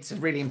 it's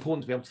really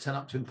important to be able to turn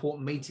up to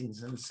important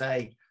meetings and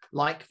say,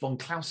 like von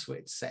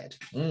Clausewitz said.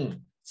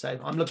 So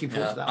I'm looking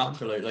forward to that.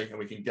 Absolutely. And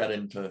we can get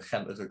into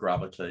centers of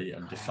gravity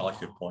and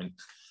decisive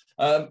points.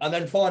 And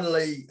then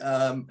finally,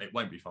 it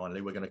won't be finally,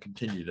 we're going to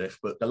continue this,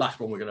 but the last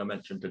one we're going to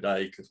mention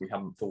today, because we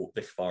haven't thought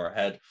this far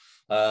ahead,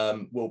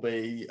 will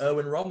be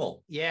Erwin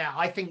Rommel. Yeah,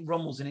 I think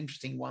Rommel's an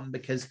interesting one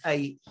because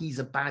he's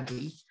a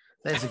baddie.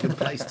 There's a good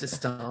place to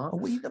start. Are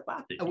we the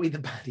baddies? Are we the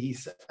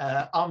baddies?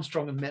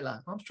 Armstrong and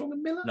Miller. Armstrong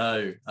and Miller?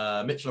 No,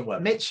 Mitchell and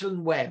Webb. Mitchell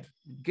and Webb.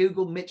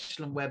 Google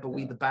Mitchell and Webb, Are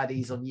We the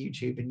Baddies on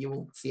YouTube, and you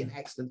will see an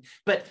excellent.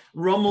 But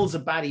Rommel's a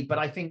baddie, but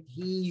I think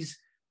he's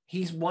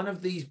one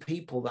of these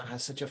people that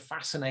has such a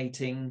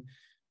fascinating.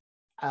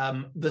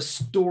 The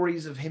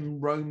stories of him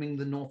roaming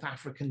the North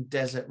African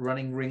desert,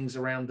 running rings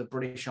around the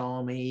British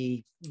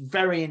Army,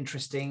 very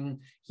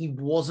interesting. He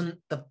wasn't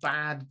the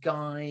bad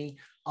guy.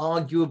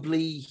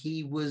 Arguably,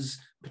 he was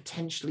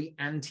potentially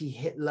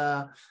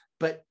anti-Hitler,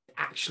 but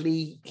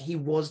actually he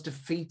was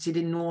defeated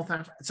in North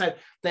Africa. So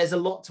there's a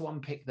lot to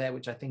unpick there,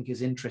 which I think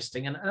is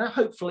interesting. And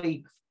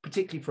hopefully,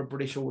 particularly for a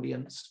British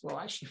audience, well,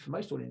 actually for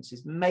most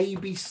audiences,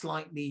 maybe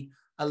slightly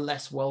a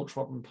less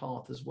well-trodden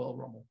path as well,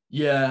 Rommel.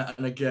 Yeah,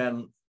 and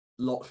again,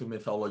 lots of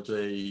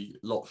mythology,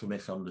 lots of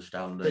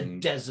misunderstanding. The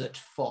Desert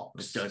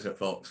Fox. The Desert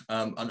Fox.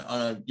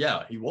 And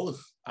yeah, he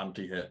was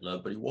anti-Hitler,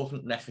 but he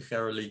wasn't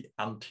necessarily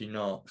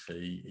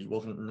anti-Nazi. He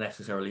wasn't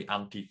necessarily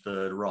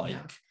anti-Third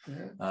Reich.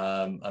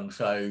 And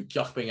so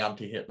just being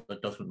anti-Hitler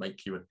doesn't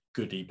make you a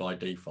goodie by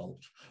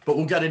default. But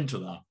we'll get into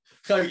that.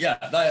 So yeah,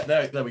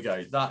 there we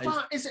go.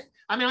 That is it.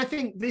 I mean, I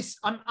think this.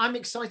 I'm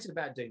excited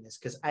about doing this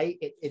because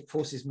it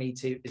forces me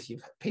to, as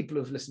people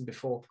who have listened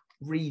before,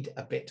 read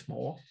a bit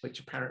more,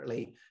 which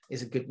apparently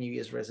is a good New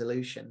Year's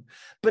resolution.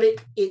 But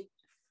it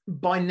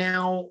by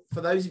now, for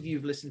those of you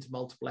who've listened to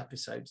multiple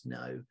episodes,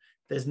 know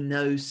there's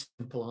no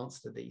simple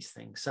answer to these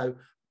things. So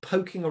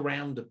poking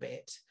around a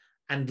bit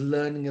and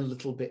learning a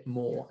little bit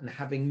more and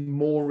having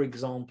more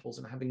examples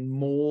and having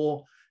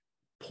more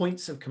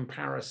points of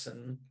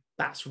comparison,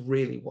 that's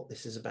really what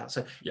this is about.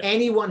 So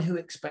anyone who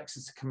expects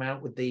us to come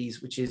out with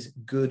these, which is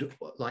good,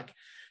 like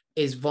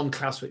is von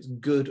Clausewitz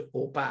good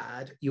or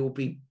bad, you'll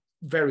be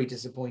very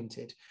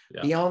disappointed.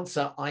 The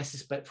answer, I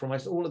suspect, for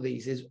almost all of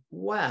these is,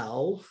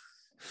 well,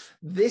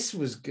 this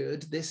was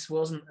good, this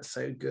wasn't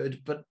so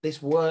good, but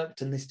this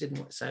worked and this didn't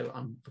work. So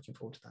I'm looking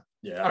forward to that.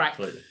 Yeah, all right.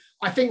 Absolutely.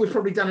 I think we've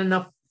probably done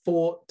enough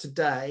for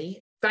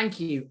today. Thank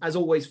you, as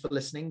always, for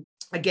listening.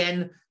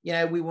 Again,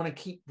 we want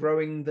to keep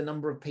growing the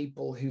number of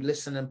people who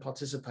listen and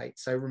participate.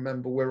 So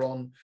remember, we're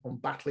on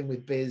Battling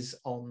with Biz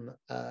on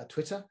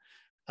Twitter.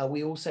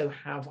 We also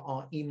have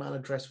our email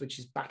address, which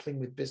is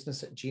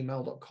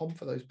battlingwithbusiness@gmail.com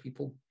for those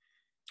people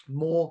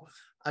more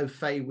au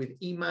fait with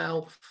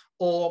email,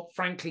 or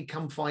frankly,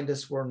 come find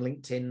us. We're on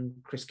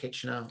LinkedIn, Chris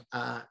Kitchener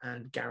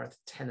and Gareth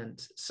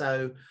Tennant.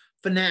 So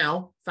for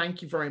now,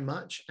 thank you very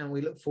much. And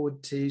we look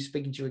forward to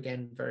speaking to you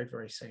again very,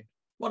 very soon.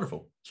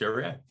 Wonderful.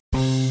 Cheerio.